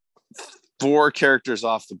 4 characters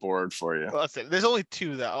off the board for you. Well, there's only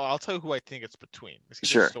 2 that I'll tell you who I think it's between. It's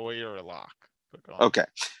either Sawyer or Locke. Okay,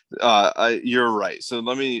 you're right. So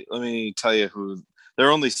let me tell you who. There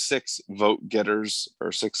are only 6 vote getters,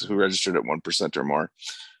 or 6 who registered at 1% or more.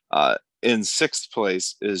 In 6th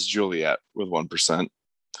place is Juliet with 1%.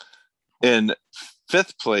 In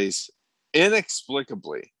 5th place,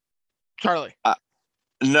 inexplicably, Charlie.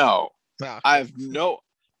 No, okay. I have no.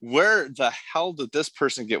 Where the hell did this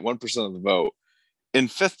person get 1% of the vote? In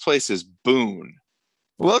 5th place is Boone.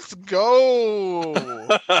 Let's go!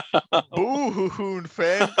 Boone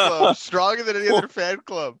fan club, stronger than any other fan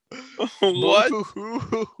club. What?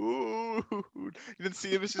 Boone. You didn't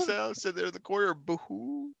see him, Mr. Sal? Sit there in the corner.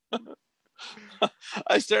 Boone.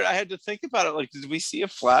 I had to think about it. Like, did we see a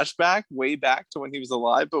flashback way back to when he was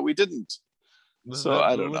alive? But we didn't. So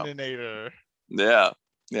I don't know. Yeah.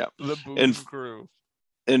 The Boone crew.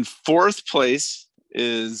 In 4th place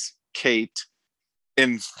is Kate.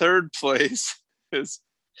 In 3rd place is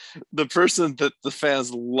the person that the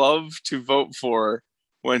fans love to vote for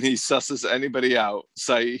when he susses anybody out,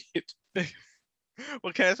 Saeed.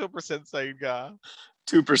 What kind of percent Saeed got?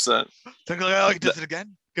 2%. He does it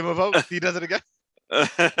again? Give him a vote. He does it again?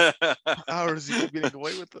 How does he keep getting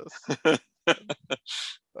away with this?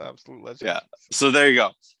 Absolute legend. Yeah. So there you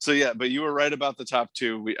go. So yeah, but you were right about the top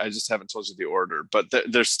 2. I just haven't told you the order, but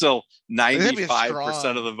there's still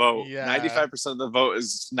 95% of the vote. Yeah. 95% of the vote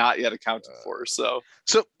is not yet accounted for. So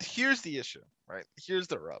here's the issue, right? Here's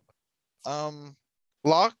the rub.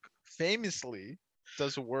 Locke famously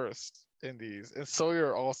does worse in these, and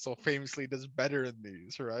Sawyer also famously does better in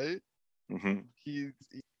these, right? Mm-hmm.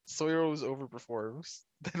 Sawyer always overperforms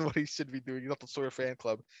than what he should be doing. He's not the Sawyer fan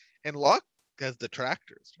club, and Locke has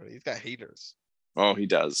detractors, right? He's got haters. Oh, he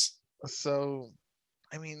does. So,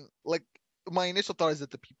 I mean, like, my initial thought is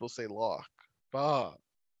that the people say Locke, but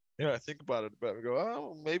I think about it, but I go,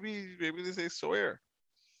 oh, maybe they say Sawyer.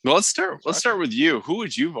 Well, let's start with you. Who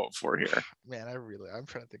would you vote for here? Man, I'm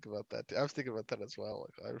trying to think about that. I was thinking about that as well.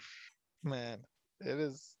 Like, it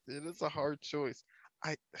is a hard choice.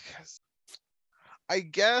 I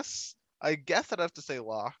guess I'd have to say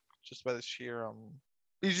Locke just by the sheer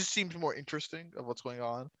it just seems more interesting of what's going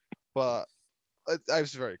on, but I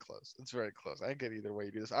was very close. It's very close. I get either way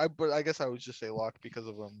you do this. But I guess I would just say Locke because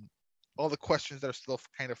of all the questions that are still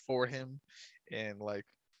kind of for him, and like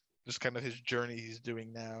just kind of his journey he's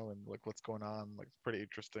doing now, and like what's going on. Like it's pretty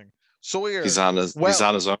interesting. Sawyer, he's on his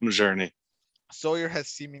own journey. Sawyer has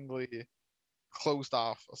seemingly closed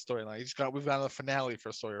off a storyline. We've got a finale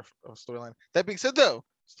for Sawyer storyline. That being said, though,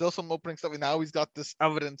 still some opening stuff. And now he's got this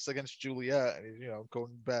evidence against Juliet, and he's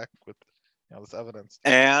going back with this evidence.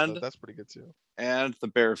 And so that's pretty good too. And the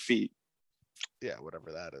bare feet. Yeah,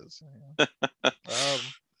 whatever that is.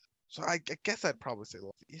 So I guess I'd probably say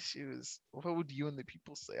the issue is, what would you and the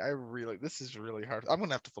people say? This is really hard. I'm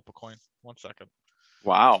gonna have to flip a coin. 1 second.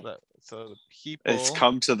 Wow. So the people. It's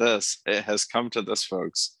come to this. It has come to this,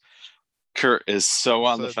 folks. Kurt is so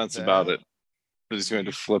on the fence about it. He's going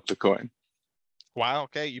to flip the coin. Wow.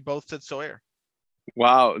 Okay, you both said Sawyer.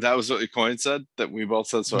 Wow, that was what your coin said? That we both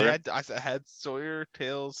said Sawyer? Yeah, I said heads, Sawyer,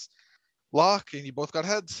 tails, Locke, and you both got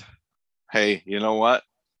heads. Hey, you know what?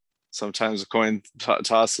 Sometimes a coin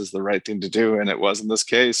toss is the right thing to do, and it was in this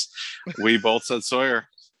case. We both said Sawyer.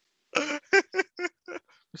 We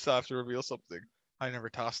still have to reveal something. I never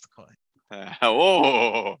tossed the coin.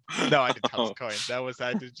 Oh no, I didn't toss the coin.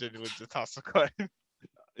 I did genuinely toss the coin.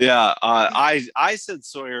 Yeah, I said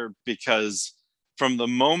Sawyer because from the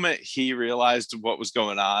moment he realized what was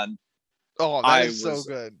going on, that is so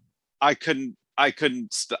good. I couldn't I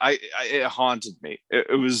couldn't. It haunted me.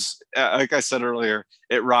 It was like I said earlier.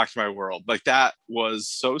 It rocked my world. Like that was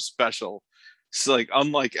so special. It's like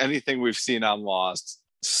unlike anything we've seen on Lost.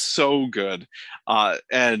 So good.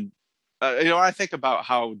 And I think about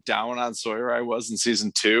how down on Sawyer I was in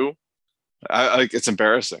season 2. Like it's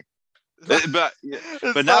embarrassing. But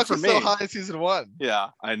His not stock for was so me. high in season 1. Yeah,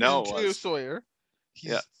 I know Season it 2, was. Sawyer.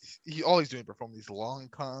 Yeah. All he's doing performing these long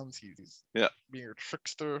cons. He's being a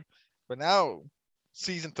trickster. But now,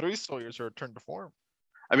 season 3 Sawyer's a return to form.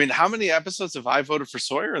 I mean, how many episodes have I voted for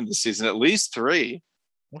Sawyer in this season? At least 3.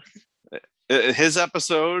 His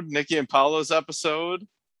episode, Nikki and Paulo's episode,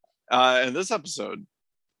 and this episode.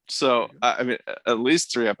 So I mean, at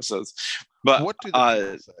least 3 episodes. But what do the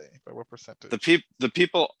people say? By what percentage? The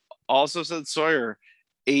people also said Sawyer,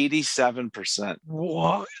 87%.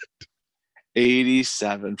 What?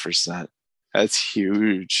 87%. That's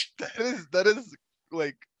huge. That is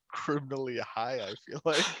like criminally high. I feel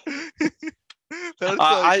like.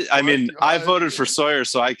 I mean, I voted for Sawyer,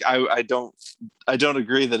 so I don't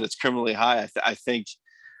agree that it's criminally high. I think,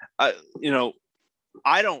 I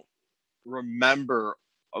don't remember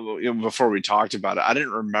before we talked about it. I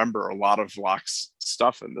didn't remember a lot of Locke's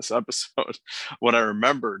stuff in this episode. What I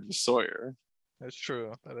remembered was Sawyer. That's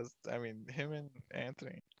true. That is. I mean, him and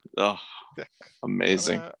Anthony. Oh,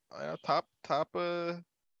 amazing. Top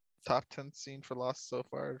 10 scene for Lost so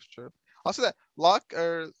far. Sure. Also, that Locke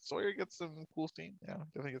or Sawyer gets some cool scene. Yeah,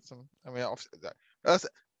 definitely get some. I mean, that's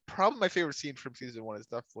probably my favorite scene from season 1 is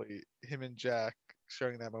definitely him and Jack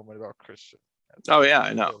sharing that moment about Christian. Oh yeah,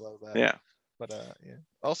 I know. I love that. Yeah. But yeah.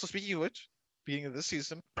 Also, speaking of which, beginning of this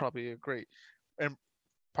season, probably a great and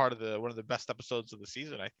part of one of the best episodes of the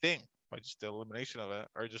season, I think, by just the elimination of it,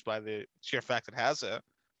 or just by the sheer fact it has it.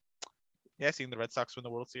 Yeah, seeing the Red Sox win the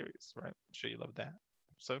World Series, right? I'm sure you love that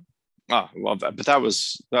episode. Oh, I love that. But that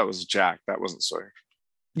was Jack. That wasn't Sawyer.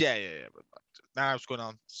 Yeah. But now I was going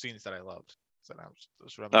on scenes that I loved. So I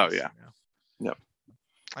was oh yeah. Yep.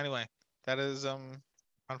 Anyway, that is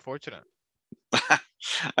unfortunate.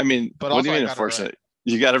 I mean, but what do you mean unfortunate? Right.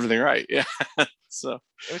 You got everything right. Yeah. So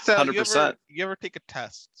 100%. You ever take a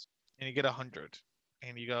test and you get 100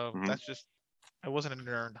 and you go, that's just, I wasn't an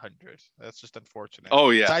earned 100. That's just unfortunate. Oh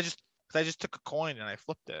yeah. I just took a coin and I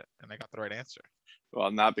flipped it and I got the right answer. Well,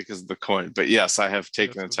 not because of the coin, but yes, I have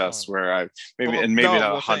taken a test where I maybe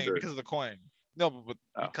not 100 because of the coin. No, but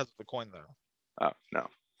because of the coin though. Oh no,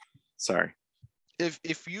 sorry. If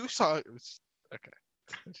you saw it was okay.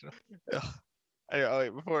 Anyway,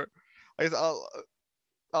 before I guess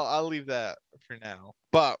I'll leave that for now.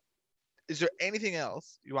 But is there anything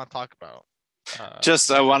else you want to talk about?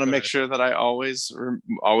 Just I want to make sure that I always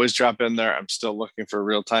drop in there. I'm still looking for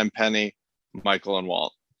Real-Time Penny, Michael and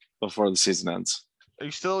Walt before the season ends. Are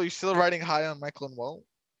you still riding high on Michael and Walt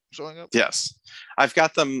showing up? Yes, I've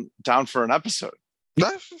got them down for an episode.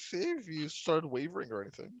 That's to see if you started wavering or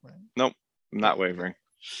anything. Right? Nope, I'm not wavering.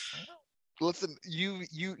 Listen,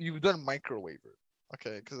 you've done microwaver,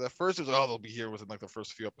 okay? Because at first it was they'll be here within like the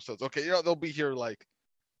first few episodes. Okay, they'll be here like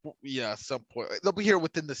some point. They'll be here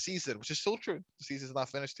within the season, which is still true. The season's not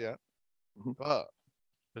finished yet, but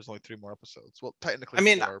there's only 3 more episodes. Well, technically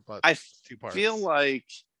 4, but 2 parts.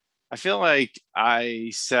 I feel like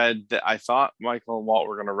I said that I thought Michael and Walt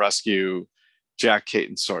were going to rescue Jack, Kate,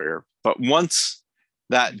 and Sawyer, but once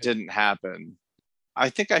that didn't happen, I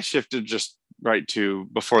think I shifted just right to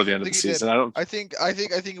before the end of the season. I think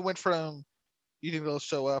it went from you think they'll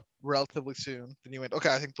show up relatively soon, then you went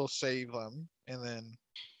okay. I think they'll save them, and then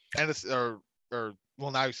now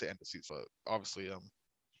you say end of season, obviously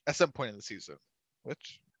at some point in the season,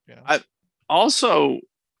 which I also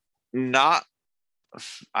not.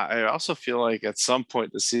 I also feel like at some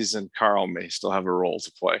point this season, Carl may still have a role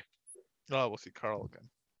to play. Oh, we'll see Carl again.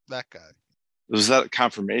 That guy. Was that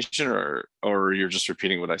confirmation, or you're just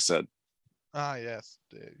repeating what I said? Yes,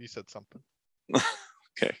 you said something.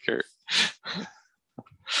 Okay, Kurt.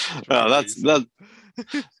 But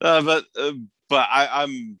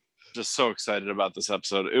I'm just so excited about this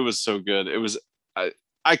episode. It was so good. It was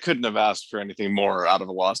I couldn't have asked for anything more out of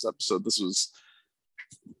a Lost episode. This was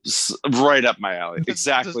right up my alley.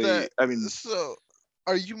 Exactly. So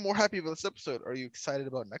are you more happy about this episode? Or are you excited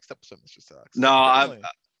about next episode, Mr. Sox? No,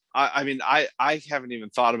 I haven't even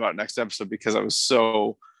thought about next episode because I was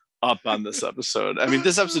so up on this episode. I mean,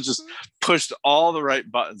 this episode just pushed all the right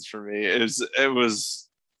buttons for me. It was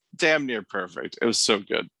damn near perfect. It was so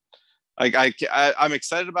good. I'm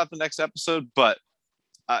excited about the next episode, but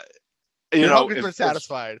you're 100%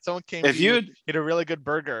 satisfied. Someone came to you, get a really good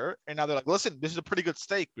burger, and now they're like, "Listen, this is a pretty good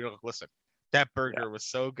steak." You're like, "Listen, that burger was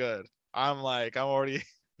so good." I'm already.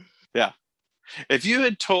 Yeah. If you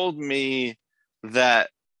had told me that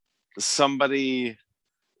somebody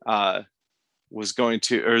was going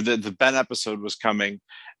to, or the Ben episode was coming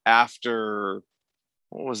after,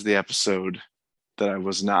 what was the episode that I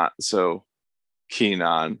was not so keen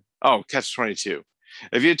on? Oh, Catch 22.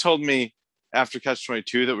 If you had told me after Catch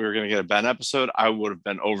 22 that we were going to get a Ben episode, I would have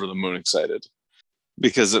been over the moon excited,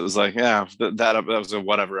 because it was like, yeah, that was a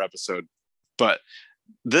whatever episode. But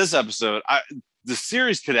this episode, the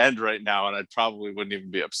series could end right now and I probably wouldn't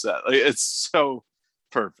even be upset. Like, it's so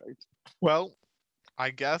perfect. Well, I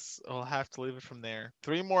guess I'll have to leave it from there.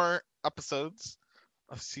 3 more episodes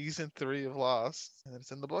of season 3 of Lost, and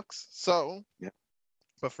it's in the books. So, yeah.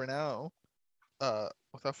 But for now,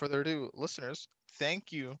 without further ado, listeners,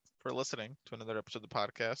 thank you for listening to another episode of the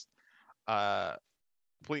podcast.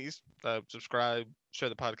 Please subscribe, share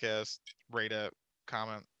the podcast, rate it,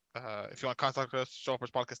 comment. If you want to contact us,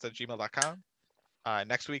 showupperspodcast@gmail.com.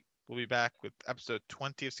 Next week, we'll be back with episode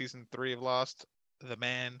 20 of season 3 of Lost, The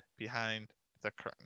Man Behind the Curtain.